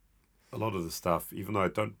a lot of the stuff, even though I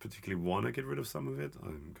don't particularly want to get rid of some of it,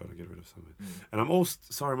 I'm gonna get rid of some of it. And I'm all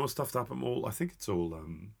stuffed up. I think it's all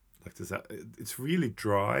like this. It's really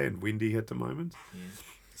dry and windy at the moment. Yeah.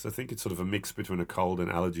 So I think it's sort of a mix between a cold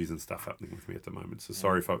and allergies and stuff happening with me at the moment. So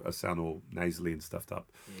sorry if I sound all nasally and stuffed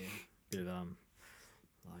up. Yeah. Bit of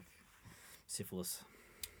like syphilis.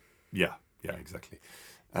 Yeah, exactly.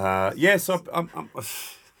 So I'm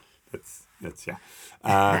that's yeah.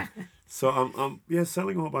 So I'm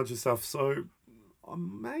selling a whole bunch of stuff. So I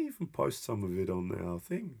may even post some of it on our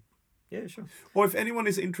thing. Yeah, sure. Or if anyone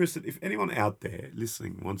is interested, if anyone out there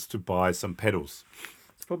listening wants to buy some pedals,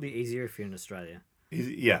 It's probably easier if you're in Australia.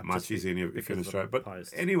 Much easier if you're in because of Australia. the But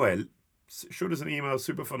post. anyway, shoot us an email,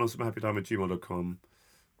 superfunawesomehappytime@gmail.com.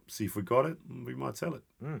 See if we got it, and we might sell it.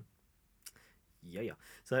 Yeah.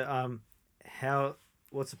 So,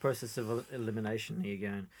 what's the process of elimination? Are you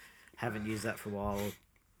going, haven't used that for a while?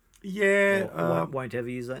 Yeah. Or won't ever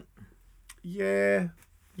use that? Yeah.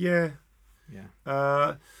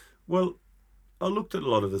 Well, I looked at a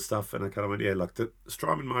lot of the stuff and I kind of went, like the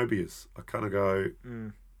Strymon Mobius. I kind of go,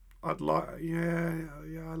 I'd like,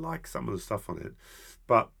 I like some of the stuff on it.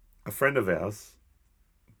 But a friend of ours,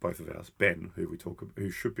 both of ours, Ben, who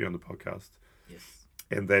should be on the podcast, Yes.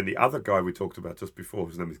 and then the other guy we talked about just before,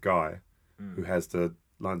 his name is Guy, who has the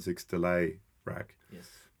Line 6 delay rack. Yes.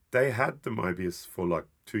 They had the Mobius for like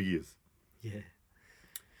 2 years. Yeah.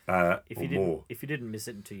 Or more. If you didn't miss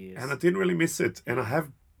it in 2 years. And I didn't really miss it. And I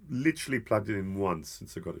have literally plugged it in once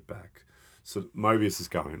since I got it back. So Mobius is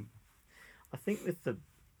going. I think with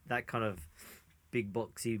that kind of big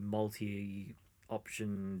boxy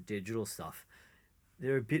multi-option digital stuff,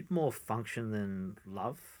 they're a bit more function than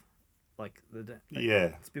love.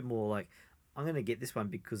 It's a bit more like, I'm going to get this one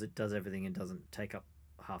because it does everything and doesn't take up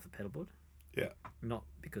half the pedal board. Yeah. Not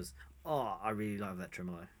because, I really love that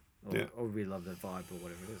tremolo. Or really love that vibe or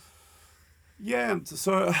whatever it is. Yeah,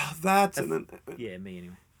 so that, and then... Yeah, me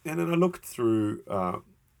anyway. And then I looked through,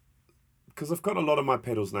 because I've got a lot of my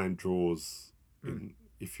pedals named drawers.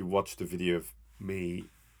 If you watch the video of me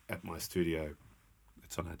at my studio.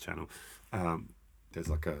 It's on our channel. There's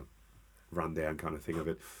like a rundown kind of thing of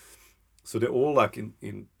it. So they're all like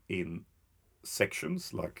in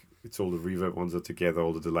sections. Like it's all the reverb ones are together,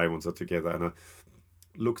 all the delay ones are together. And I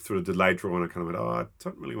looked through the delay drawer and I kind of went, I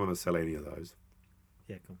don't really want to sell any of those.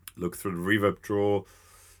 Yeah, cool. Looked through the reverb drawer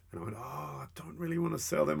and I went, I don't really want to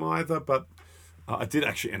sell them either. But I did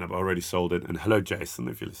actually end up, I already sold it. And hello, Jason,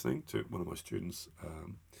 if you're listening, to one of my students.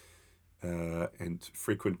 And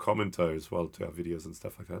frequent commenter as well to our videos and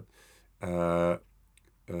stuff like that.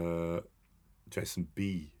 Jason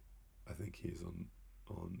B, I think he is on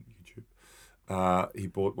YouTube. He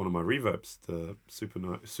bought one of my reverbs, the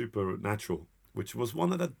Supernatural, which was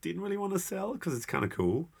one that I didn't really want to sell because it's kind of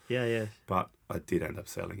cool. Yeah. But I did end up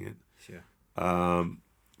selling it. Sure.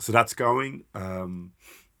 So that's going. Gone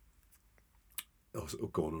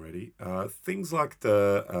already. Things like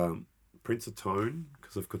the Prince of Tone,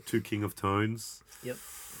 because I've got 2 King of Tones. Yep.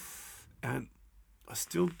 And I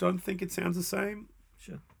still don't think it sounds the same.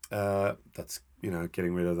 Sure. That's,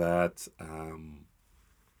 getting rid of that.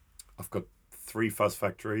 I've got 3 Fuzz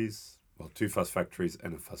Factories. Well, 2 Fuzz Factories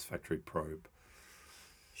and a Fuzz Factory probe.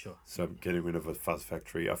 Sure. So I'm getting rid of a Fuzz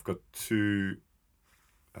Factory. I've got 2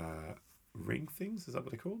 ring things. Is that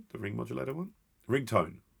what they're called? The ring modulator one?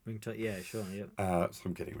 Ringtone. Ringtone. Yeah, sure. Yep. So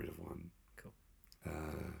I'm getting rid of one. Cool.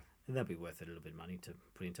 And that'd be worth a little bit of money to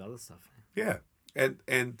put into other stuff. Yeah.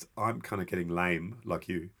 And I'm kind of getting lame like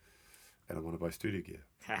you. And I want to buy studio gear.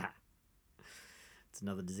 It's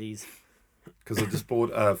another disease. Because I just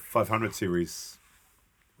bought a 500 series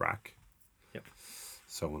rack. Yep.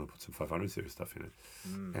 So I want to put some 500 series stuff in it.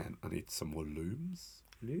 And I need some more looms.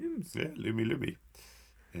 Looms? Yeah, loomy.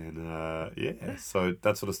 And yeah, so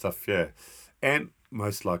that sort of stuff, yeah. And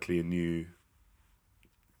most likely a new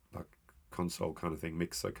like console kind of thing,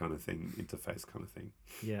 mixer kind of thing, interface kind of thing.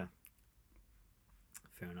 Yeah.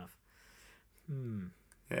 Fair enough.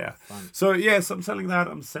 Yeah. Fun. So yes, I'm selling that.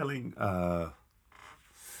 I'm selling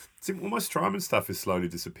see, all my Strymon stuff is slowly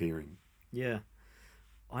disappearing. Yeah.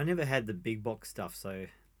 I never had the big box stuff, so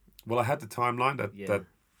Well, I had the timeline that Yeah. that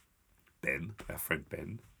Ben, our friend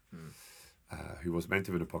Ben, who was meant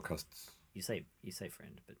to be in a podcast. you say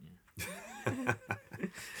friend, but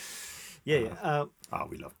yeah. Yeah.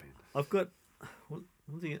 We love Ben. I've got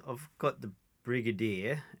I've got the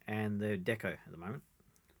Brigadier and the Deco at the moment.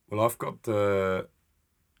 Well, I've got the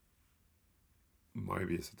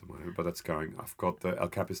Mobius at the moment, but that's going. I've got the El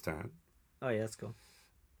Capistan, Oh yeah, that's cool.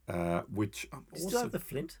 which I'm Do you also still have the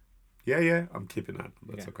Flint? yeah, I'm keeping that.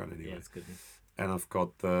 That's okay anyway. Yeah, it's good. And I've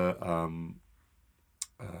got the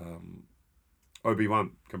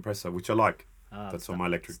Obi-Wan compressor, which I like. That's on my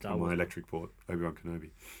electric board, Obi-Wan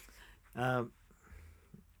Kenobi.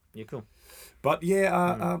 Yeah, cool. But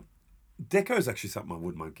yeah, Deco is actually something I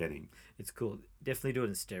wouldn't mind getting. It's cool. Definitely do it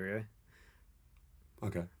in stereo.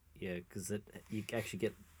 Okay. Yeah, because you actually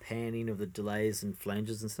get panning of the delays and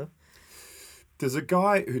flanges and stuff. There's a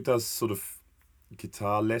guy who does sort of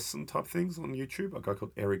guitar lesson type things on YouTube. A guy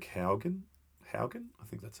called Eric Haugen. Haugen? I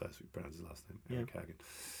think that's how you pronounce his last name. Eric Haugen.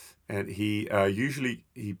 And he usually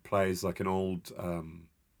he plays like an old,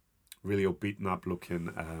 really old beaten up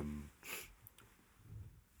looking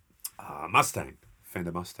Mustang,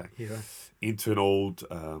 Fender Mustang, Yeah. into an old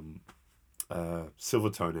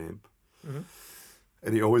Silvertone amp. Mm-hmm.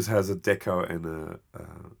 And he always has a Deco and a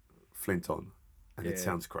Flint on, and it Yeah.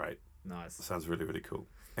 sounds great. Nice. It sounds really, really cool.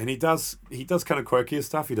 And he does kind of quirkier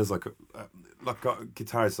stuff. He does like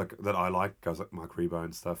guitarists like that I like, guys like Mark Rebo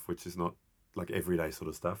and stuff, which is not like everyday sort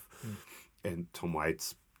of stuff. And Tom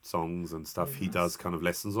Waits songs and stuff. He does kind of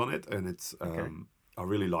lessons on it, and it's I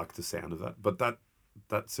really like the sound of that. But that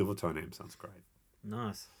Silvertone amp sounds great.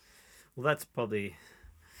 Nice. Well, that's probably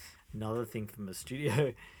another thing from the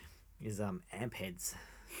studio is amp heads.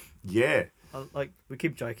 Yeah. Like we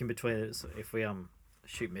keep joking between us if we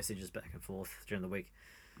shoot messages back and forth during the week.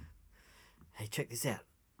 Hey, check this out.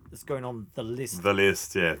 It's going on the list. The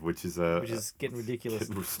list, yeah, which is getting ridiculous.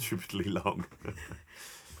 Getting stupidly long.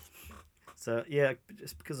 So yeah,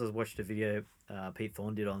 just because I watched a video Pete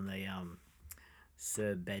Thorne did on the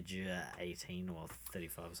Sir Badger 18 or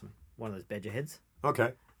 35 or something. One of those Badger heads.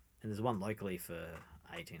 Okay. And there's one locally for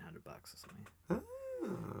 $1,800 or something. Ah.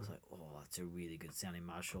 I was like, oh, that's a really good sounding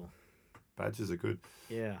Marshall. Badges are good.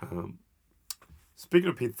 Yeah. Speaking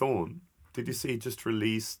of Pete Thorne, did you see he just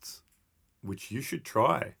released, which you should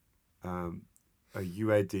try, a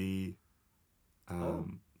UAD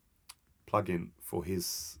plugin for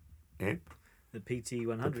his amp? The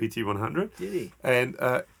PT100. The PT100. Did he? And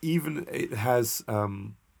even it has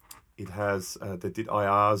they did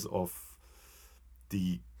IRs of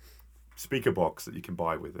the speaker box that you can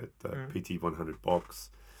buy with it, the PT100 box.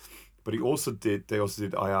 But they also did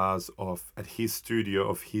IRs at his studio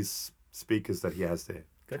of his speakers that he has there.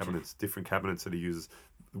 Gotcha. Cabinets, different cabinets that he uses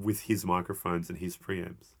with his microphones and his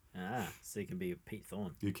preamps. So you can be a Pete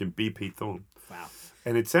Thorne. You can be Pete Thorne. Wow.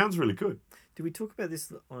 And it sounds really good. Did we talk about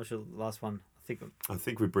this on the last one? I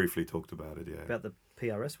think we briefly talked about it, yeah. About the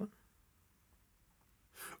PRS one?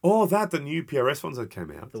 Oh, the new PRS ones that came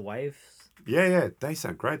out. The Waves? Yeah. They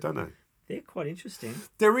sound great, don't they? They're quite interesting.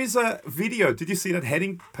 There is a video. Did you see that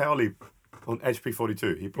Henning Pauli on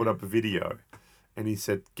HP42? He put up a video and he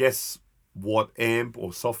said, guess what amp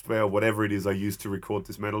or software or whatever it is I used to record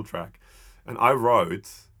this metal track. And I wrote,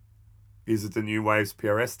 is it the new Waves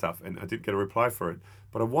PRS stuff? And I didn't get a reply for it.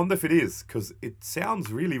 But I wonder if it is, because it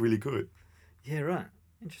sounds really, really good. Yeah, right.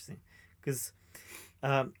 Interesting. Because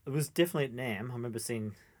it was definitely at NAMM. I remember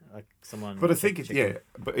seeing like someone... But I think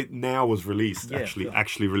it now was released, Yeah,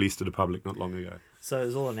 actually released to the public not long ago. So it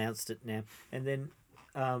was all announced at NAMM. And then,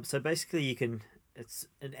 so basically it's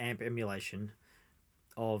an amp emulation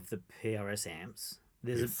of the PRS amps.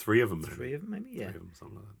 There's three of them, maybe. Three of them, maybe, yeah. Three of them,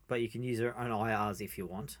 something like that. But you can use your own IRs if you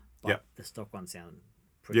want. But Yeah. the stock ones sound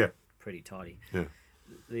pretty tidy. Yeah.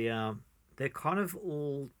 They're kind of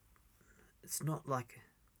all... It's not like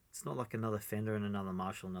another Fender and another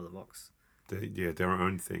Marshall, another Vox. They're their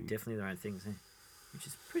own thing. Definitely their own things, which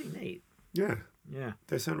is pretty neat. Yeah. Yeah.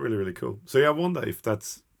 They sound really, really cool. So yeah, I wonder if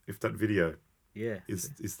that video Yeah. is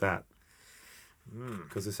that.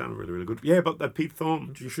 Because they sound really, really good. Yeah, but that Pete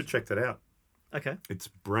Thorne, you should check that out. Okay. It's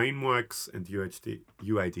Brainworks and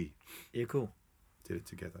UAD. Yeah, cool. Did it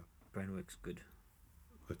together. Brainworks, good.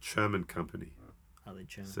 A German company. Are they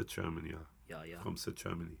German? It's German, yeah. Yeah. From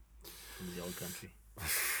Germany. From the old country.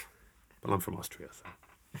 But I'm from Austria, so.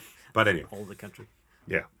 But anyway. Older country.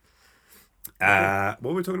 Yeah. What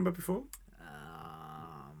were we talking about before?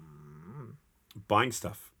 Buying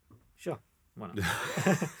stuff. Sure. Why not?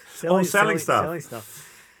 Selling stuff. Selling stuff.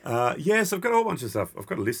 Yes, I've got a whole bunch of stuff. I've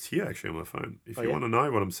got a list here actually on my phone. If you yeah? want to know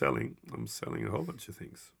what I'm selling a whole bunch of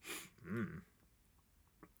things.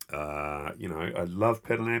 I love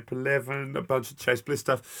Pedal Amp 11, a bunch of Chase Bliss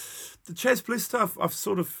stuff. The Chase Bliss stuff,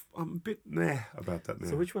 I'm a bit about that now.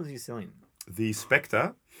 So which ones are you selling? The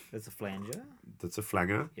Spectre, There's a flanger. that's a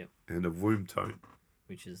flanger, Yep. and a Womb Tone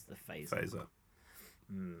Which is the phaser. phaser.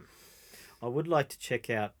 I would like to check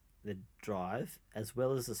out the drive as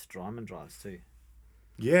well as the Strymon drives too.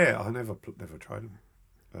 Yeah, I never tried them,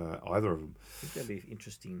 either of them. I think that'd be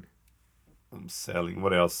interesting. I'm selling.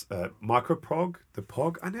 What else? Microprog, the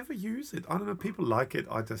Pog. I never use it. I don't know. People like it.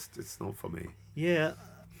 It's not for me. Yeah,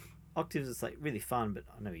 Octaves is like really fun, but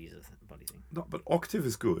I never use it the bloody thing. No, but Octave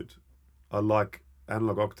is good. I like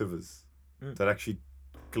analog octavers that actually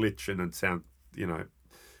glitch in and sound,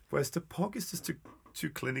 Whereas the Pog is just too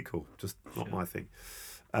clinical. Just not my thing.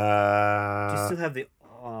 Do you still have the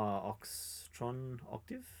Oxtron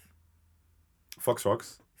Octave? Fox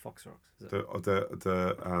Rocks. Fox Rocks. Is it?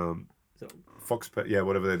 The Fox,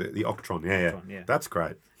 whatever the Octron. Yeah. Octron, yeah. That's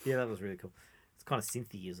great. Yeah, that was really cool. It's kind of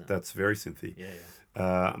synthy, isn't it? That's very synthy. Yeah.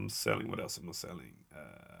 I'm selling. What else am I selling?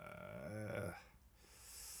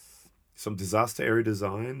 Some Disaster Area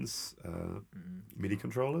Designs, MIDI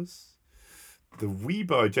controllers, the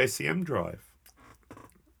Weibo JCM drive.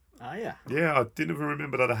 Ah, yeah. Yeah, I didn't even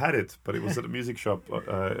remember that I had it, but it was at a music shop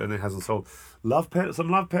and it hasn't sold. Some Love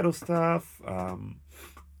Pedal stuff, Amp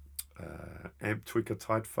Tweaker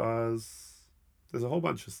Tight Fuzz. There's a whole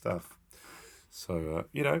bunch of stuff. So,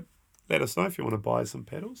 let us know if you want to buy some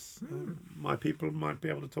pedals. My people might be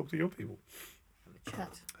able to talk to your people.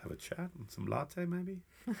 Have a chat and some latte maybe.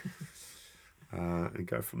 And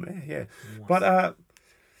go from there, yeah. Nice. But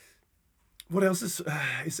what else is there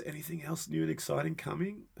anything else new and exciting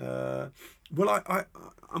coming? Well,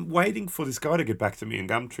 I'm waiting for this guy to get back to me in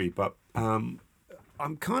Gumtree, but I'm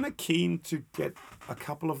kind of keen to get a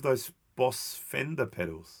couple of those Boss Fender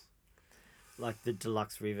pedals. Like the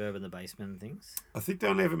deluxe reverb and the basement and things? I think they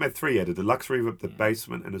only ever made 3 yet. A deluxe reverb, the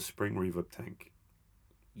basement, and a spring reverb tank.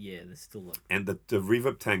 Yeah, there's still like... And the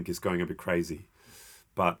reverb tank is going a bit crazy,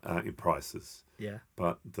 but in prices. Yeah.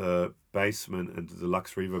 But the basement and the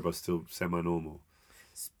deluxe reverb are still semi-normal.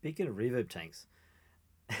 Speaking of reverb tanks,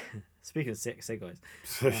 speaking of segues,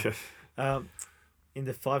 in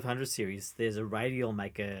the 500 series, there's a radial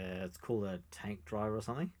maker. It's called a tank driver or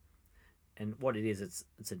something. And what it is,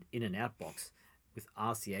 it's an in and out box with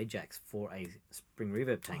RCA jacks for a spring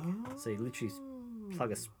reverb tank. So you literally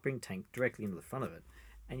plug a spring tank directly into the front of it,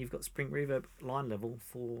 and you've got spring reverb line level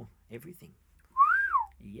for everything.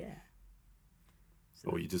 Yeah. So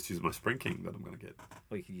or you just use my Spring King that I'm going to get.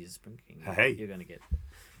 Or you could use a Spring King. Hey. You're going to get.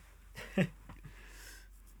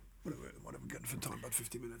 What are we getting for time? About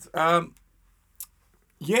 50 minutes.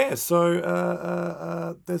 Yeah,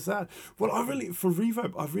 so there's that. Well, for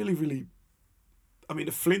reverb, I mean,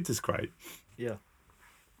 the Flint is great, Yeah.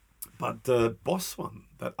 but the Boss one,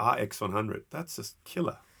 that RX100, that's just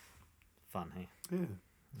killer. Fun, hey? Yeah.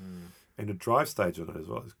 And the drive stage on it as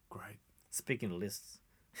well is great. Speaking of lists,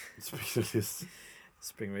 Speaking of this,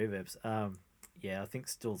 spring reverbs. Yeah, I think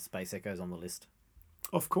still Space Echo's on the list.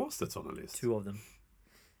 of course that's on the list. 2 of them.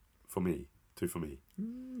 For me. 2 for me.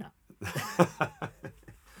 No.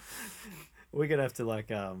 We're gonna have to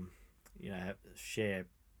share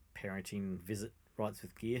parenting visit rights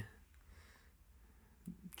with gear.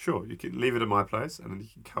 Sure, you can leave it at my place and then you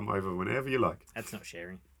can come over whenever you like. That's not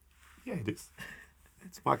sharing. Yeah, it is.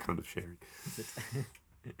 It's my kind of sharing. Is it?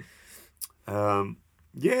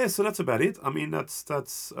 Yeah, so that's about it. I mean, that's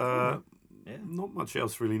Yeah. not much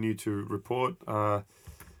else really new to report. Lots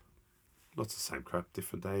of same crap,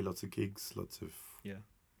 different day, lots of gigs, lots of Yeah.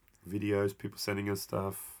 videos, people sending us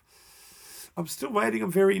stuff. I'm still waiting.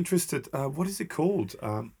 I'm very interested. What is it called?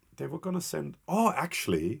 They were going to send... Oh,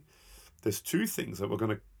 actually, there's 2 things that were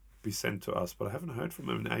going to be sent to us, but I haven't heard from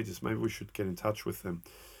them in ages. Maybe we should get in touch with them.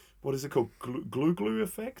 What is it called? Glue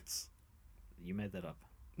effects? You made that up.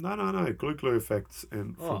 No. Glue effects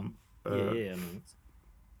and from Yeah. I mean,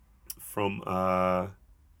 from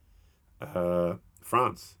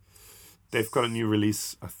France. They've got a new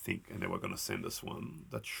release, I think, and they were going to send us one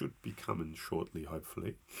that should be coming shortly,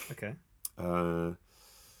 hopefully. okay. I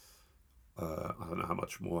don't know how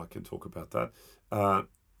much more I can talk about that.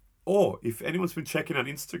 Or if anyone's been checking out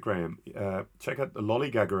Instagram, check out the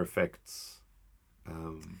Lollygagger Effects.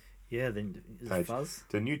 Yeah. Then Page. fuzz.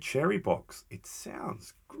 The new Cherry Box. It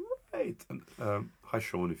sounds great. And hi,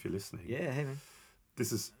 Sean, if you're listening. Yeah. Hey man.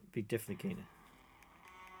 This is Be definitely keen.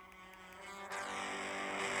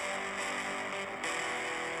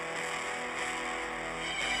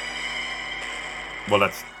 well,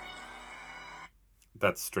 that's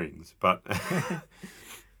strings, but The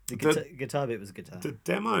The- guitar bit was a guitar. the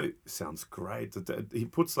demo sounds great. He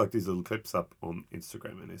puts like these little clips up on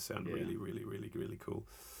Instagram, and they sound Yeah. really, really, really, really cool.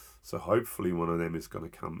 So hopefully one of them is going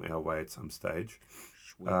to come our way at some stage.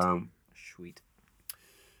 Sweet. Sweet.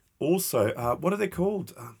 Also, what are they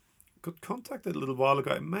called? Got contacted a little while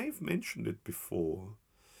ago. I may have mentioned it before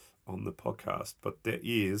on the podcast, but there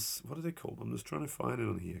is... What are they called? I'm just trying to find it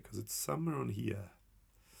on here because it's somewhere on here.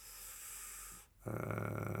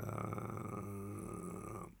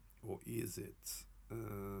 Or is it?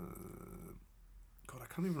 God, I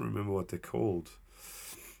can't even remember what they're called.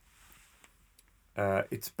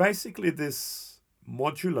 It's basically this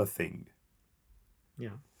modular thing.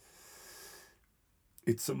 Yeah.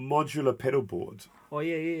 It's a modular pedal board. Oh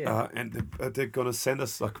yeah. And they're going to send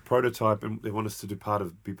us like a prototype, and they want us to be part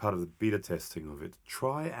of the beta testing of it.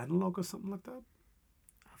 Try analog or something like that.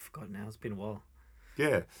 I forgot now. It's been a while.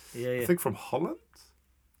 Yeah, Yeah. I think from Holland,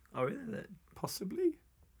 Oh really? That. possibly.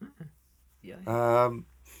 Yeah.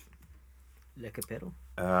 Lekker pedal.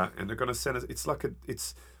 And they're going to send us. It's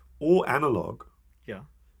all analog, Yeah.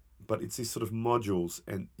 but it's these sort of modules,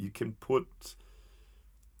 and you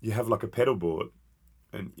have like a pedal board,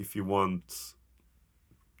 and if you want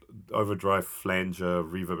overdrive, flanger,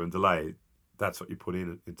 reverb, and delay, that's what you put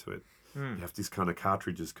into it. You have these kind of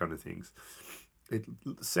cartridges kind of things. It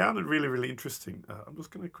sounded really, really interesting. I'm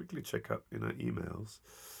just going to quickly check up in our emails,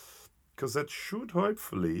 because that should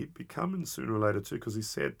hopefully be coming sooner or later too, because he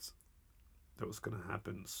said that was going to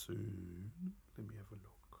happen soon. Let me have a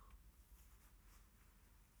look.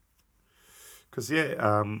 Because,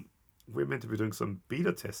 we're meant to be doing some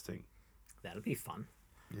beta testing. That'll be fun.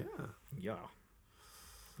 Yeah. Yeah.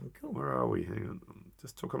 Cool. Where are we? Hang on.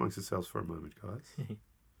 Just talk amongst yourselves for a moment, guys.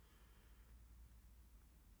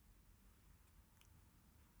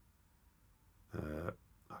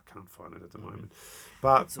 I can't find it at the moment.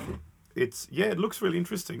 But it looks really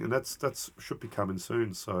interesting, and that's should be coming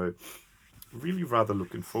soon. So really rather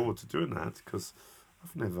looking forward to doing that, because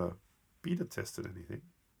I've never beta tested anything.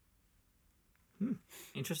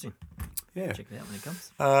 Interesting. Yeah. Check it out when it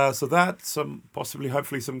comes. So that,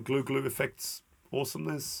 hopefully some glue effects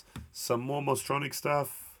awesomeness, some more Mostronic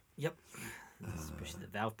stuff. Yep. Especially the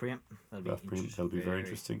valve preamp. That'll be very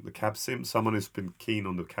interesting. The cab sim, someone who's been keen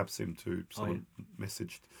on the cab sim too. Someone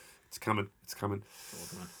messaged. It's coming.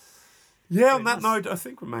 Yeah, on that note, I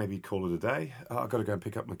think we'll maybe call it a day. I've got to go and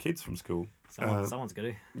pick up my kids from school. Someone's got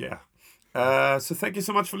to. Yeah. So thank you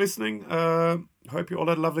so much for listening. Hope you all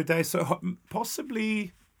had a lovely day. So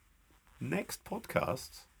possibly next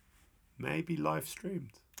podcast may be live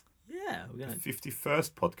streamed. Yeah, we're going to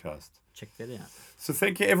 51st podcast. check that out. So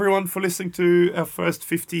thank you everyone for listening to our first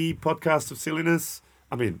 50 podcast of silliness.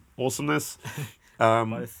 I mean, awesomeness.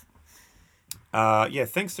 Both. yeah,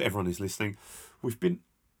 thanks to everyone who's listening. We've been,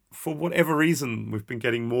 for whatever reason, we've been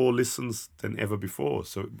getting more listens than ever before.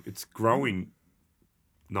 So it's growing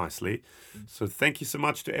nicely. So thank you so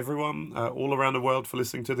much to everyone all around the world for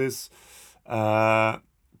listening to this.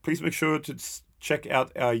 Please make sure to check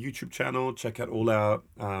out our YouTube channel. Check out all our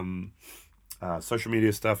social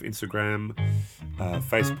media stuff, Instagram,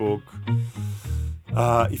 Facebook.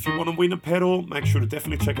 If you want to win a pedal, make sure to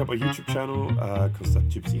definitely check out our YouTube channel because that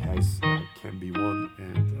Gypsy House can be won.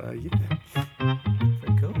 And yeah,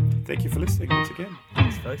 Very cool. thank you for listening once again.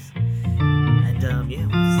 Thanks, folks. And yeah,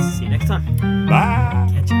 we'll see you next time. Bye.